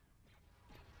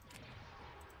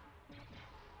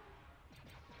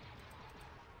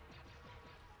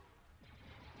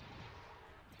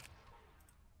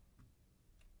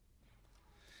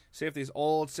 See if these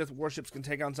old Sith warships can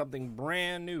take on something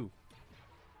brand new.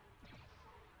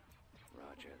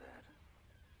 Roger that.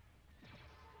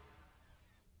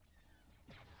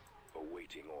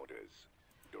 Awaiting orders.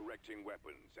 Directing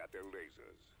weapons at their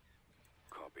lasers.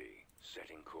 Copy.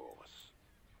 Setting course.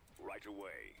 Right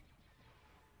away.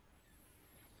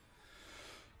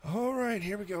 All right,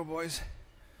 here we go, boys.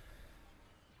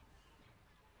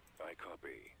 I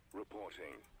copy.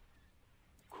 Reporting.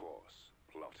 Course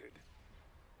plotted.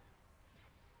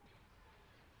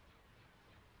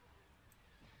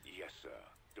 Yes, sir.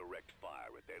 Direct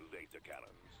fire at their laser cannons.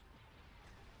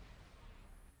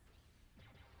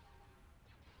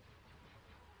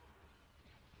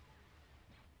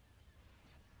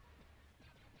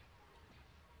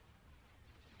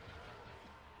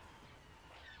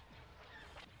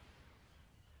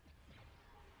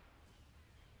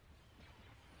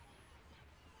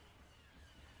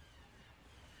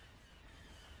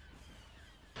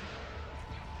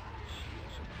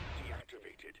 Shields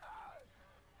deactivated.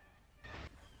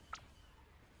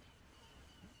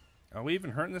 Are we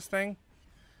even hurting this thing?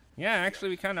 Yeah, actually,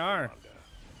 we kind of are. Commander.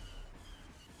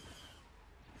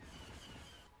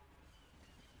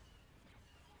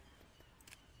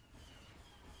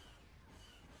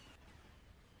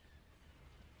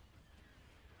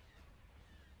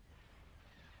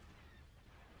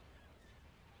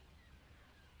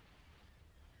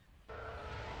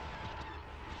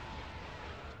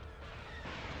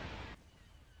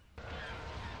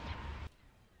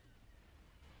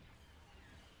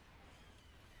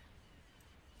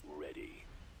 Ready.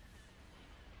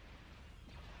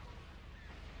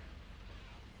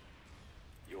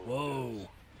 Your Whoa. orders.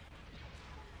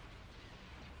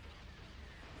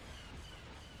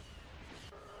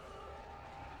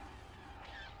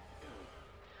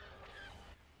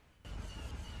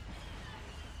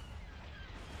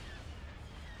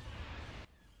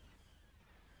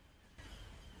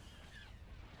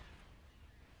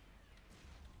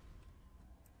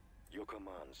 Your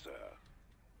command, sir.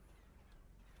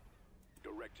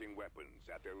 Directing weapons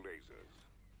at their lasers.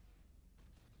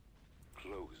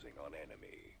 Closing on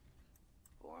enemy.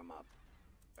 Form up.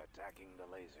 Attacking the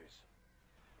lasers.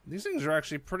 These things are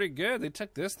actually pretty good. They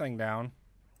took this thing down.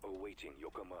 Awaiting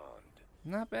your command.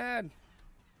 Not bad.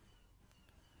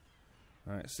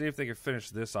 All right, see if they can finish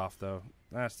this off, though.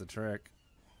 That's the trick.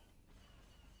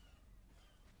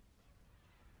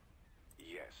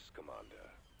 Yes, Commander.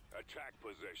 Attack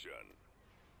position.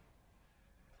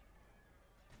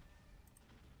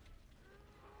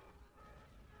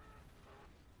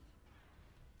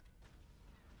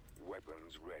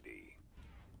 Weapons ready.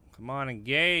 Come on,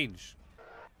 engage.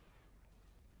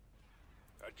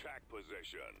 Attack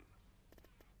position.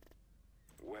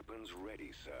 Weapons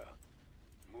ready, sir.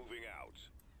 Moving out.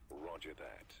 Roger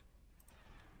that.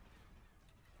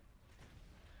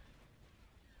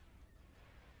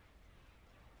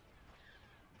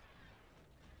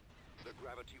 The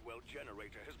gravity well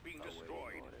generator has been Awaiting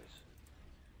destroyed. orders.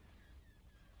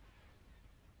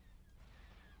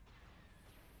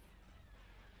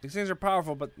 These things are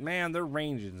powerful, but man, their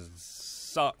range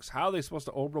sucks. How are they supposed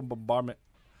to orbital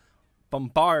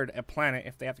bombard a planet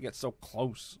if they have to get so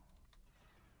close?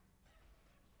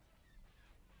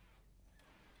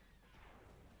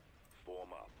 Form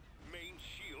up. Main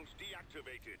shields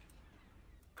deactivated.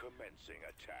 Commencing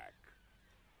attack.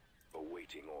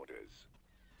 Awaiting orders.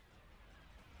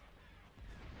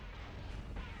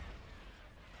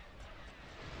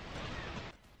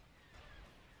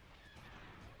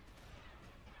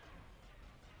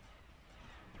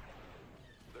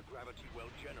 The gravity well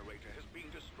generator has been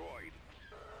destroyed.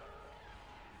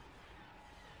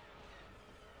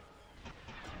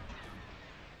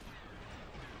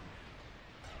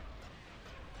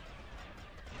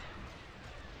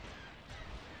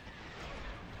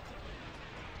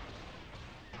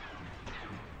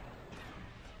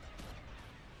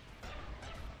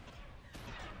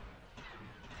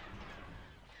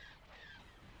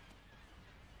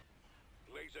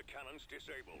 Laser cannons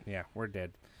disabled. Yeah, we're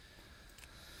dead.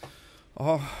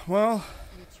 Oh, well.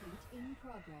 Retreat in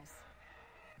progress.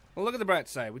 Well, look at the bright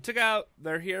side. We took out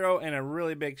their hero and a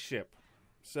really big ship.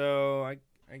 So,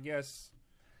 I guess,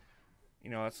 you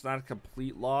know, it's not a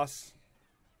complete loss.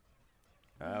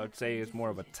 I would say it's more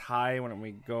of a tie when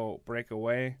we go break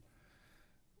away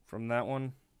from that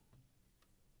one.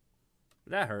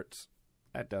 That hurts.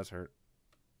 That does hurt.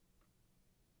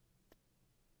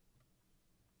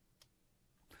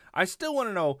 I still want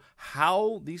to know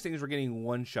how these things were getting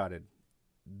one-shotted.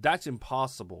 That's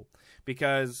impossible.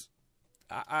 Because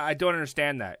I don't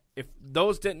understand that. If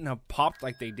those didn't have popped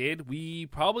like they did, we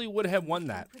probably would have won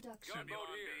that. Production.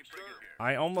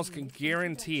 I almost can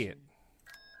guarantee it.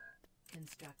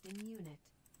 Constructing unit.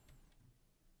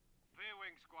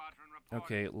 Veer-wing squadron reporting.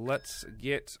 Okay, let's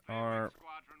get our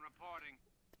Squadron reporting.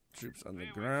 troops on the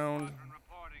ground. Squadron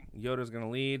reporting. Yoda's going to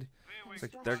lead. Veer-wing Looks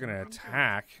like they're going to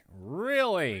attack.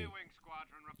 Really?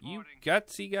 squadron You reporting.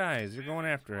 gutsy guys. You're going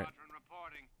after it. Squadron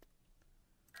reporting.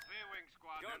 Veer-wing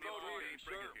squadron reporting.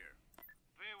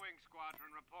 Veer-wing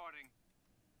squadron reporting.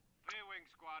 Veer-wing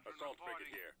squadron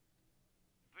reporting.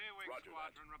 Veer-wing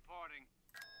squadron reporting.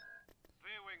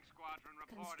 Veer-wing squadron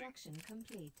reporting. Construction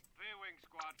complete. Veer-wing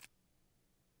squadron.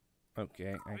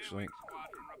 Okay, actually,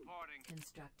 Squadron reporting.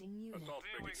 Constructing unit.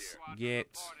 Veer-wing squadron get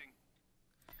reporting.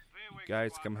 Veer-wing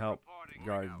guys come squadron help reporting.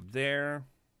 guard there.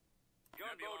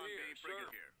 Gunboat here,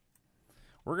 sir.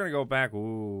 We're going to go back.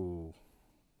 Ooh.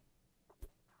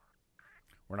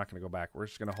 We're not going to go back. We're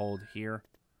just going to hold here.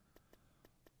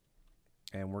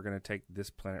 And we're going to take this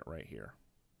planet right here.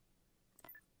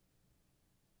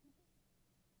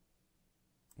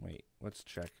 Wait, let's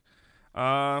check.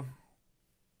 I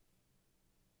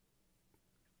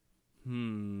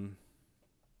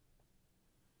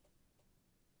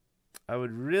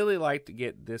would really like to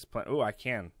get this planet. Oh, I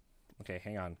can. Okay,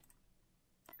 hang on.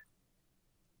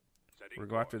 We're going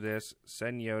to go after this.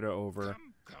 Send Yoda over.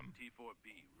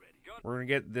 T4B ready. We're going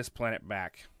to get this planet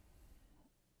back.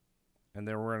 And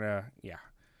then we're going to, yeah.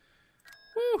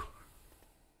 Woo!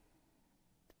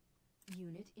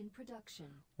 Unit in production.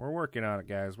 We're working on it,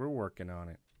 guys. We're working on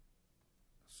it.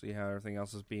 See how everything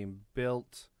else is being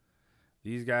built.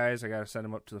 These guys, I got to send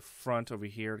them up to the front over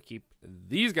here to keep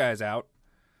these guys out.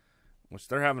 Which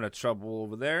they're having a trouble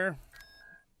over there.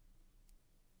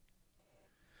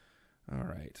 All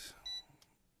right.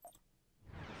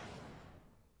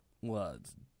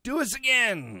 Let's do this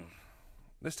again.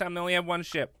 This time they only have one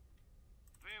ship.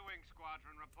 Veer-wing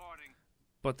squadron reporting.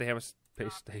 But they have a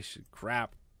space station.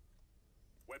 Crap.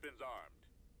 Weapons armed.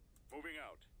 Moving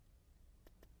out.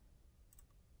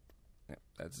 Yep,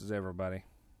 that's everybody.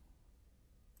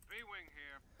 V-wing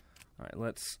here. All right,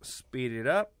 let's speed it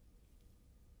up.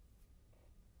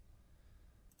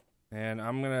 And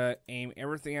I'm going to aim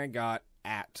everything I got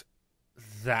at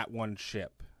that one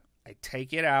ship. I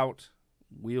take it out,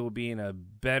 we will be in a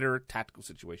better tactical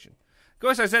situation. Of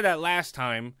course, I said that last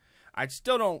time. I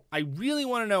still don't... I really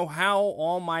want to know how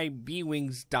all my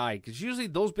B-Wings died. Because usually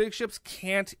those big ships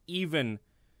can't even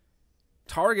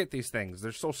target these things.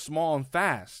 They're so small and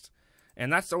fast.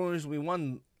 And that's the only reason we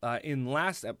won in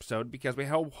last episode. Because we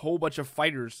had a whole bunch of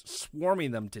fighters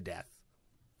swarming them to death.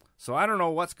 So I don't know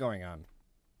what's going on.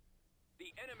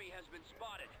 The enemy has been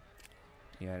spotted.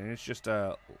 Yeah, and it's just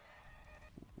a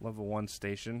level 1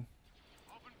 station.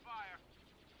 Open fire.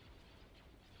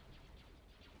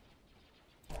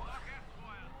 Lock and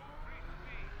spoil. Increase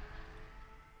speed.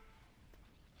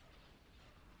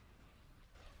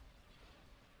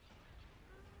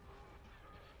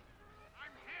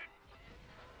 I'm hit.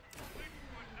 Swing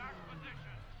to attack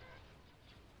position.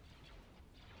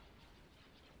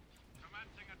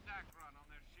 Commencing attack run on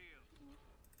their shield.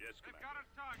 Yes, They've Commander. got us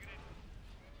targeted.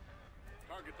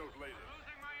 Target those lasers.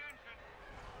 Losing my engine.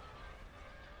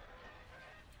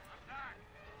 Attack.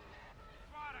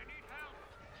 Squad, I need help.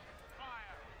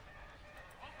 Fire.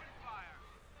 Open fire.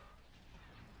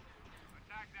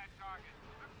 Attack that target.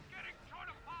 I'm getting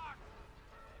torn apart.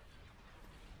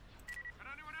 Can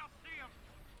anyone else see him?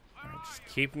 Where All right, are just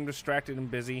you? keep them distracted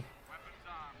and busy. Weapons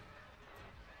armed.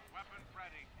 Weapons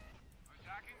ready.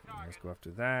 Attacking target. Let's go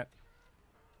after that.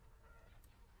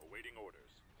 Awaiting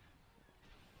orders.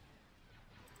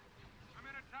 I'm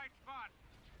in a tight spot.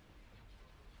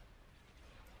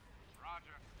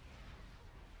 Roger.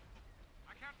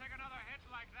 I can't take another hit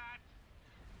like that.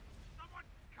 Someone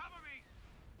cover me.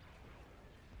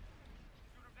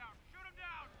 Shoot him down. Shoot him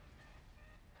down.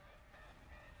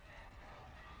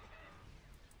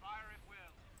 Fire at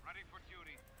will. Ready for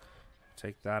duty.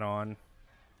 Take that on.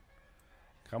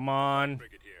 Come on.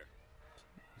 Frigate here.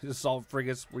 These assault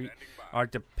frigates, we Standing by. are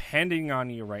depending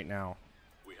on you right now.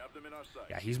 We have Have them in our sight.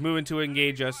 Yeah, he's moving to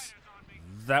engage us.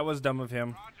 That was dumb of him.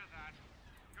 Roger that.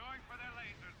 Going for their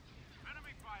lasers.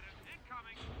 Enemy fighters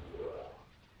incoming.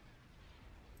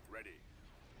 Ready.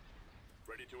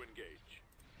 Ready to engage.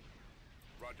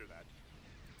 Roger that.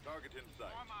 Target in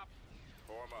sight. Form up.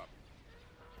 Form up.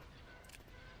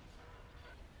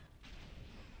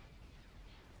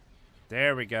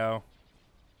 There we go.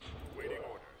 Waiting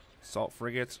orders. Assault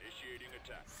frigates. Initiating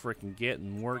attack. Freaking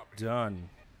getting work done.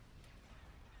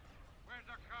 Where's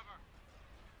our cover?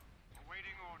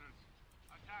 Awaiting orders.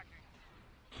 Attacking.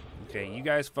 Okay, you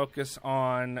guys focus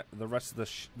on the rest of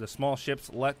the small ships.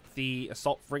 Let the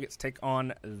assault frigates take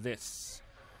on this.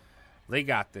 They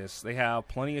got this. They have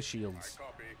plenty of shields. I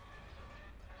copy.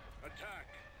 Attack.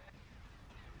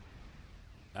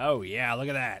 Oh, yeah, look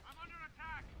at that. I'm under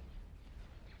attack.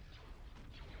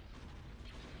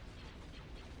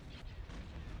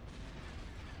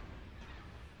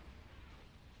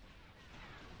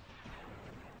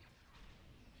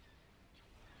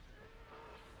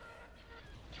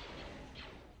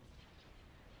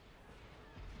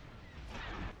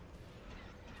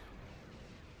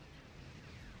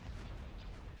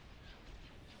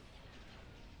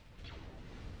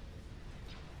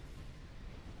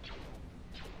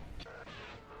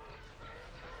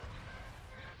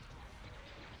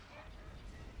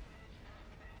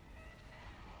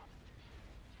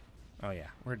 Oh, yeah,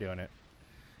 we're doing it.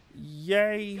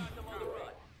 Yay.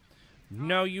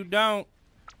 No, you don't.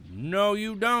 No,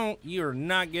 you don't. You're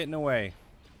not getting away.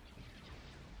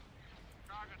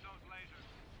 Target those lasers.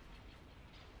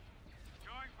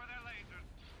 Going for their lasers.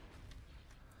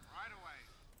 Right away.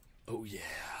 Oh, yeah.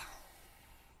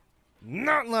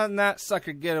 Not letting that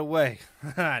sucker get away.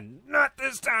 Not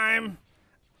this time.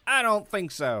 I don't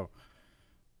think so.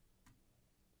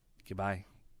 Goodbye.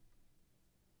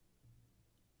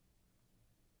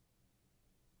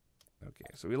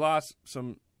 Okay, so we lost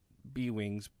some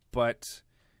B-wings, but,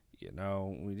 you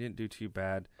know, we didn't do too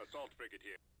bad. Assault frigate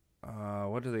here.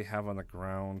 What do they have on the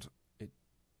ground?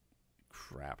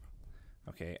 Crap.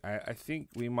 Okay, I think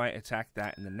we might attack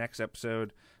that in the next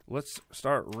episode. Let's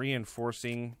start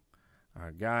reinforcing.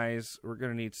 Guys, we're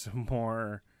going to need some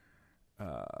more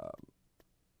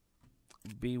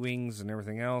B-wings and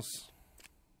everything else.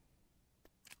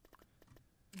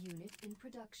 Unit in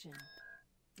production.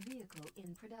 Vehicle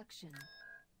in production.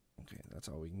 Okay, that's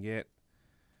all we can get.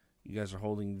 You guys are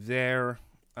holding there.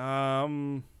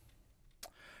 Yeah,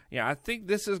 I think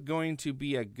this is going to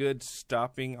be a good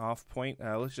stopping off point.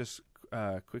 Let's just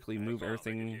quickly move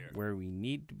everything where we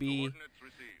need to be.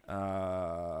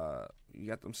 You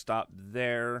got them stopped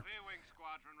there. Clear wing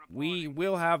squadron reporting. We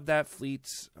will have that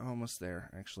fleet almost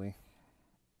there, actually.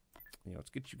 You know, let's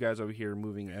get you guys over here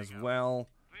moving as well.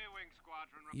 Clear wing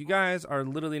squadron You reporting. guys are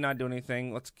literally not doing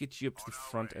anything. Let's get you up to the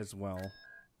front as well.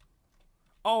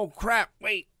 Oh, crap.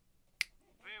 Wait.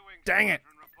 Clear wing Dang it.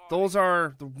 squadron reporting. Those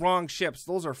are the wrong ships.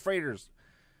 Those are freighters.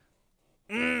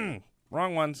 Wrong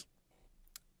ones.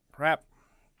 Crap.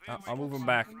 Clear I'll wing move them squadron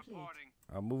back. reporting.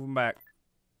 I'll move them back.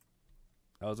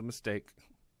 That was a mistake.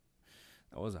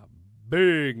 That was a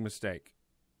big mistake.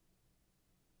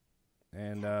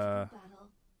 And, Battle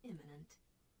imminent.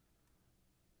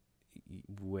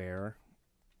 where?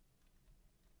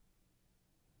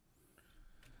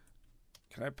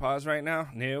 Can I pause right now?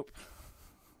 Nope.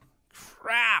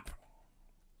 Crap!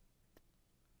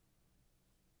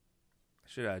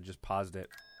 Should have just paused it.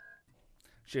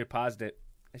 Should have paused it.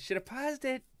 I should have paused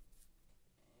it.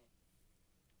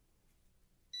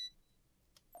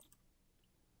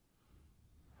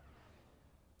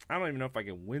 I don't even know if I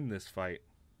can win this fight.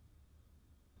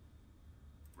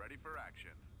 Ready for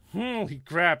action. Holy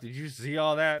crap, did you see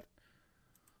all that?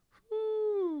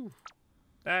 Whew.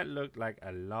 That looked like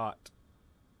a lot.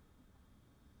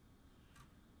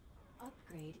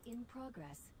 Upgrade in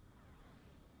progress.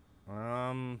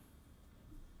 Can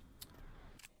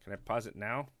I pause it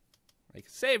now? Like,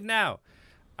 save now.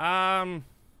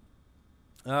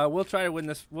 We'll try to win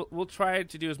this. We'll try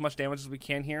to do as much damage as we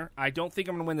can here. I don't think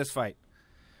I'm gonna win this fight.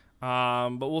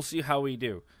 But we'll see how we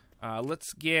do.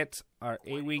 Let's get our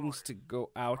A-wings to go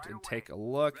out and take a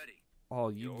look.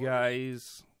 All you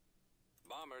guys,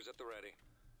 Bombers at the ready.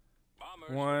 Bombers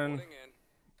One. reporting in.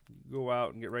 go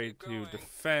out and get ready Keep to going.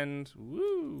 defend.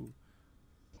 Woo!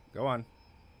 Go on.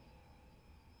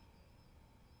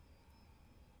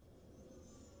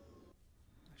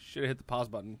 Should have hit the pause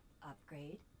button.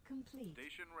 Upgrade complete.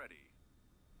 Station ready.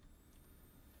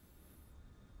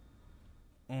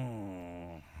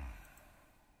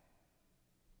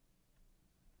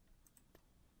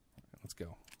 Let's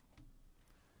go.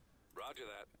 Roger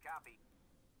that. Copy.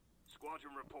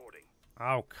 Squadron reporting.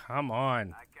 Oh, come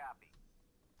on. I copy.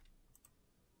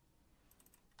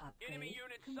 Upgrade Enemy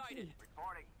unit complete. sighted.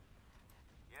 Reporting.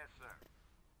 Yes, sir.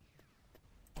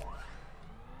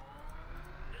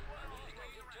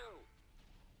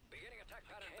 Beginning attack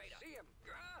pattern beta. See him.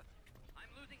 I'm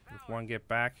losing If power. one get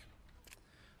back.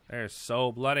 There's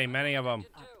so bloody many of them.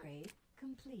 Upgrade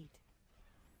complete.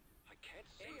 I can't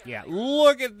see him. Yeah,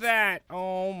 look at that.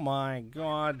 Oh my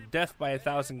god. Death by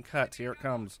 1,000 cuts. Here it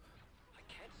comes. I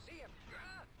can't see him.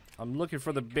 I'm looking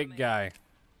for the big guy.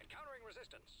 Encountering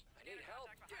resistance. I need help.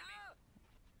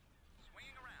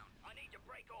 Swinging around. I need to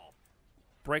break off.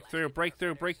 Break through, break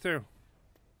through, break through.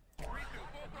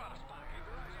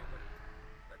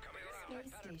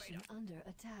 Space station under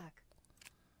attack.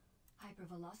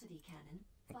 Hypervelocity cannon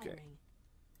Okay. firing.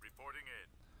 Reporting in.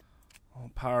 All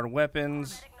powered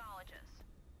weapons. Acknowledges.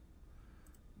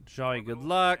 Jolly good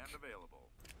luck. And available.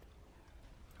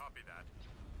 Copy that.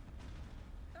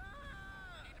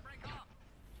 Need to break off.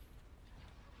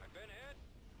 I've been hit.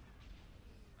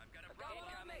 I've got a problem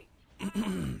on me.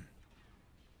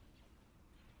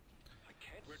 I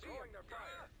can't see him. Their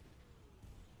fire.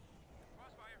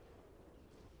 Crossfire.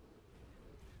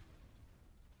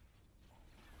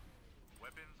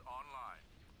 Weapons online.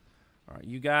 All right,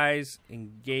 you guys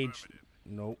engage.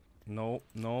 Nope, nope,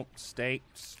 nope. Stay.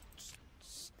 Stay.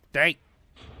 Enemies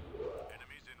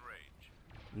in range.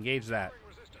 Engage that. Encountering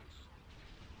resistance.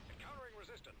 Encountering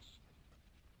resistance.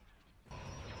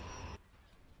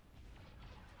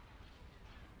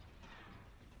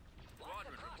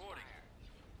 Squadron reporting.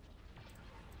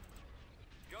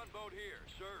 Gunboat here,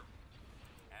 sir.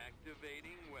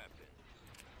 Activating weapons.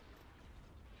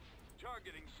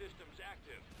 Targeting systems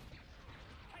active.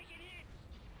 Take it in.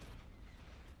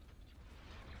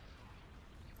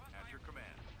 At your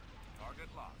command. Target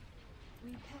locked.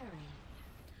 Repairing.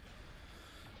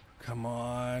 Come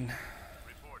on.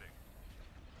 Reporting.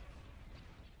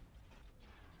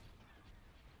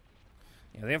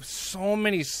 Yeah, they have so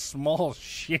many small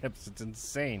ships. It's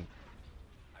insane.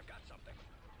 I've got something.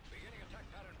 Beginning attack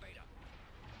pattern beta.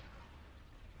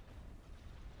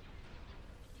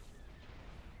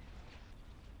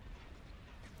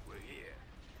 We're here.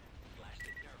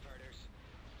 Blasted nerve herders.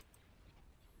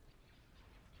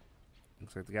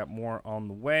 Looks like they got more on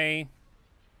the way.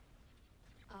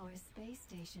 Our space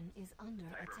station is under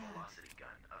attack. Hypervelocity gun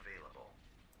available.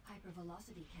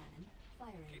 Hypervelocity cannon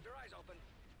firing. Keep your eyes open.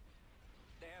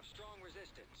 They have strong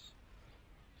resistance.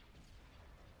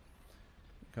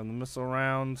 Come the missile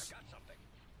rounds. Got something.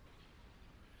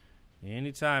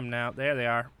 Anytime now. There they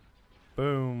are.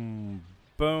 Boom.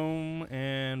 Boom.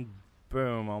 And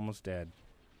boom. Almost dead.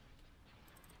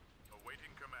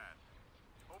 Awaiting command.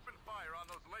 Open fire on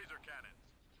those laser cannons.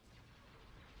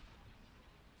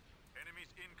 Enemies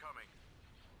incoming.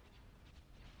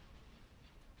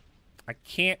 I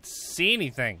can't see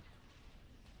anything.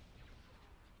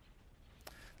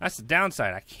 That's the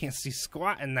downside. I can't see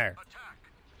squat in there. Attack.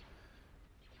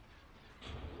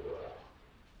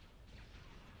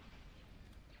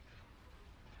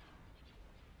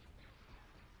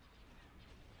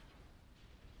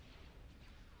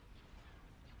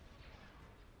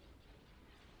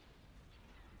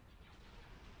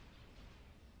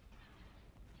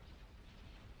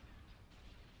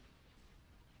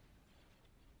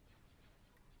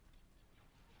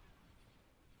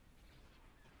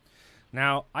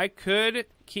 Now, I could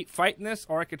keep fighting this,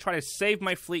 or I could try to save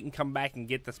my fleet and come back and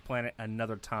get this planet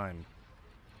another time.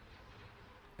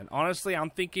 And honestly, I'm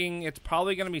thinking it's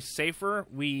probably going to be safer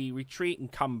we retreat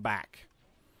and come back.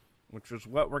 Which is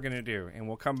what we're going to do. And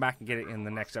we'll come back and get it in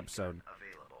the next episode.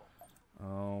 Available.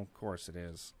 Oh, of course it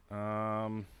is. Yeah,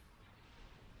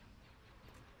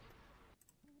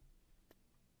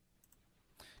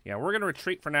 we're going to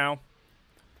retreat for now.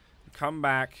 Come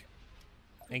back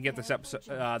and get this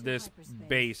episode, this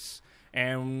base.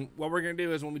 And what we're going to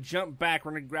do is when we jump back,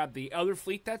 we're going to grab the other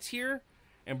fleet that's here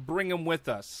and bring them with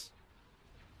us.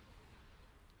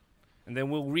 And then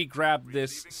we'll re-grab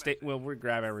this state. We'll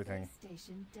re-grab everything. Space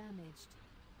station damaged.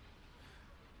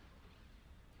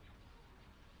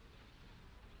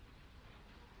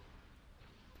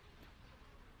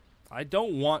 I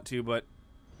don't want to, but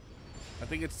I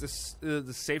think it's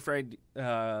the safer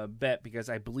bet because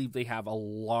I believe they have a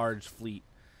large fleet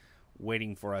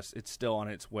waiting for us. It's still on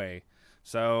its way.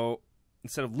 So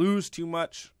instead of lose too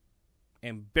much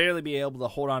and barely be able to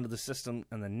hold on to the system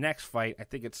in the next fight, I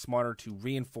think it's smarter to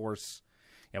reinforce.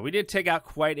 Yeah, we did take out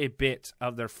quite a bit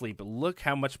of their fleet, but look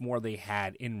how much more they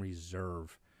had in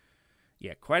reserve.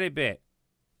 Yeah, quite a bit.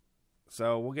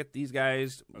 So we'll get these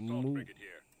guys moved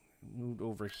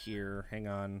over here. Hang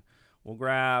on. We'll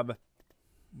grab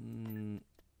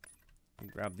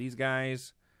these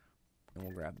guys, and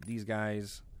we'll grab these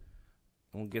guys,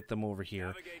 We'll get them over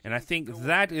here. And I think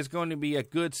that is going to be a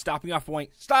good stopping off point.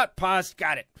 Stop, pause,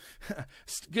 got it.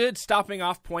 Good stopping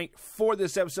off point for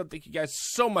this episode. Thank you guys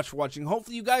so much for watching.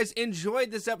 Hopefully you guys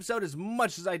enjoyed this episode as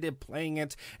much as I did playing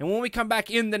it. And when we come back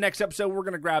in the next episode, we're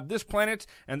going to grab this planet,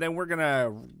 and then we're going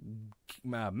to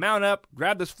mount up,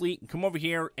 grab this fleet, and come over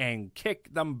here and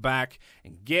kick them back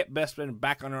and get Bespin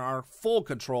back under our full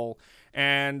control.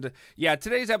 And yeah,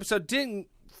 today's episode didn't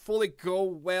fully go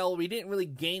well. We didn't really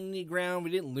gain any ground.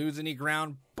 We didn't lose any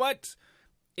ground, but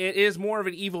it is more of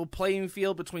an evil playing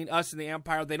field between us and the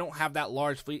Empire. They don't have that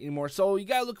large fleet anymore, so you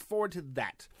gotta look forward to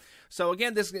that. So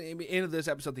again, this is going to be the end of this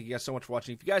episode. Thank you guys so much for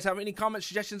watching. If you guys have any comments,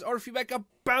 suggestions, or feedback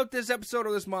about this episode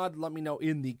or this mod, let me know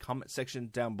in the comment section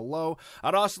down below.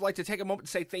 I'd also like to take a moment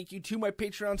to say thank you to my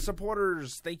Patreon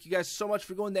supporters. Thank you guys so much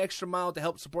for going the extra mile to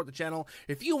help support the channel.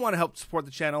 If you want to help support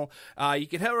the channel, you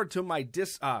can head over to my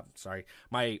Patreon,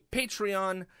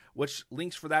 which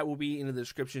links for that will be in the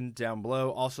description down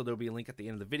below. Also, there will be a link at the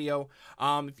end of the video.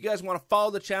 If you guys want to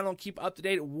follow the channel and keep up to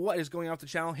date on what is going on with the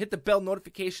channel, hit the bell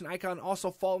notification icon.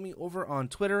 Also, follow me over on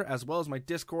Twitter as well as my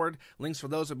Discord. Links for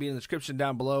those will be in the description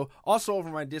down below. Also, over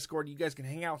my Discord, you guys can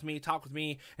hang out with me, talk with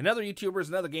me, and other YouTubers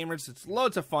and other gamers. It's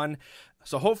loads of fun.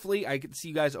 So hopefully, I get to see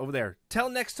you guys over there. Till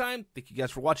next time, thank you guys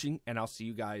for watching, and I'll see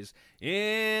you guys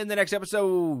in the next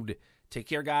episode. Take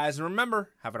care, guys, and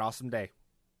remember, have an awesome day.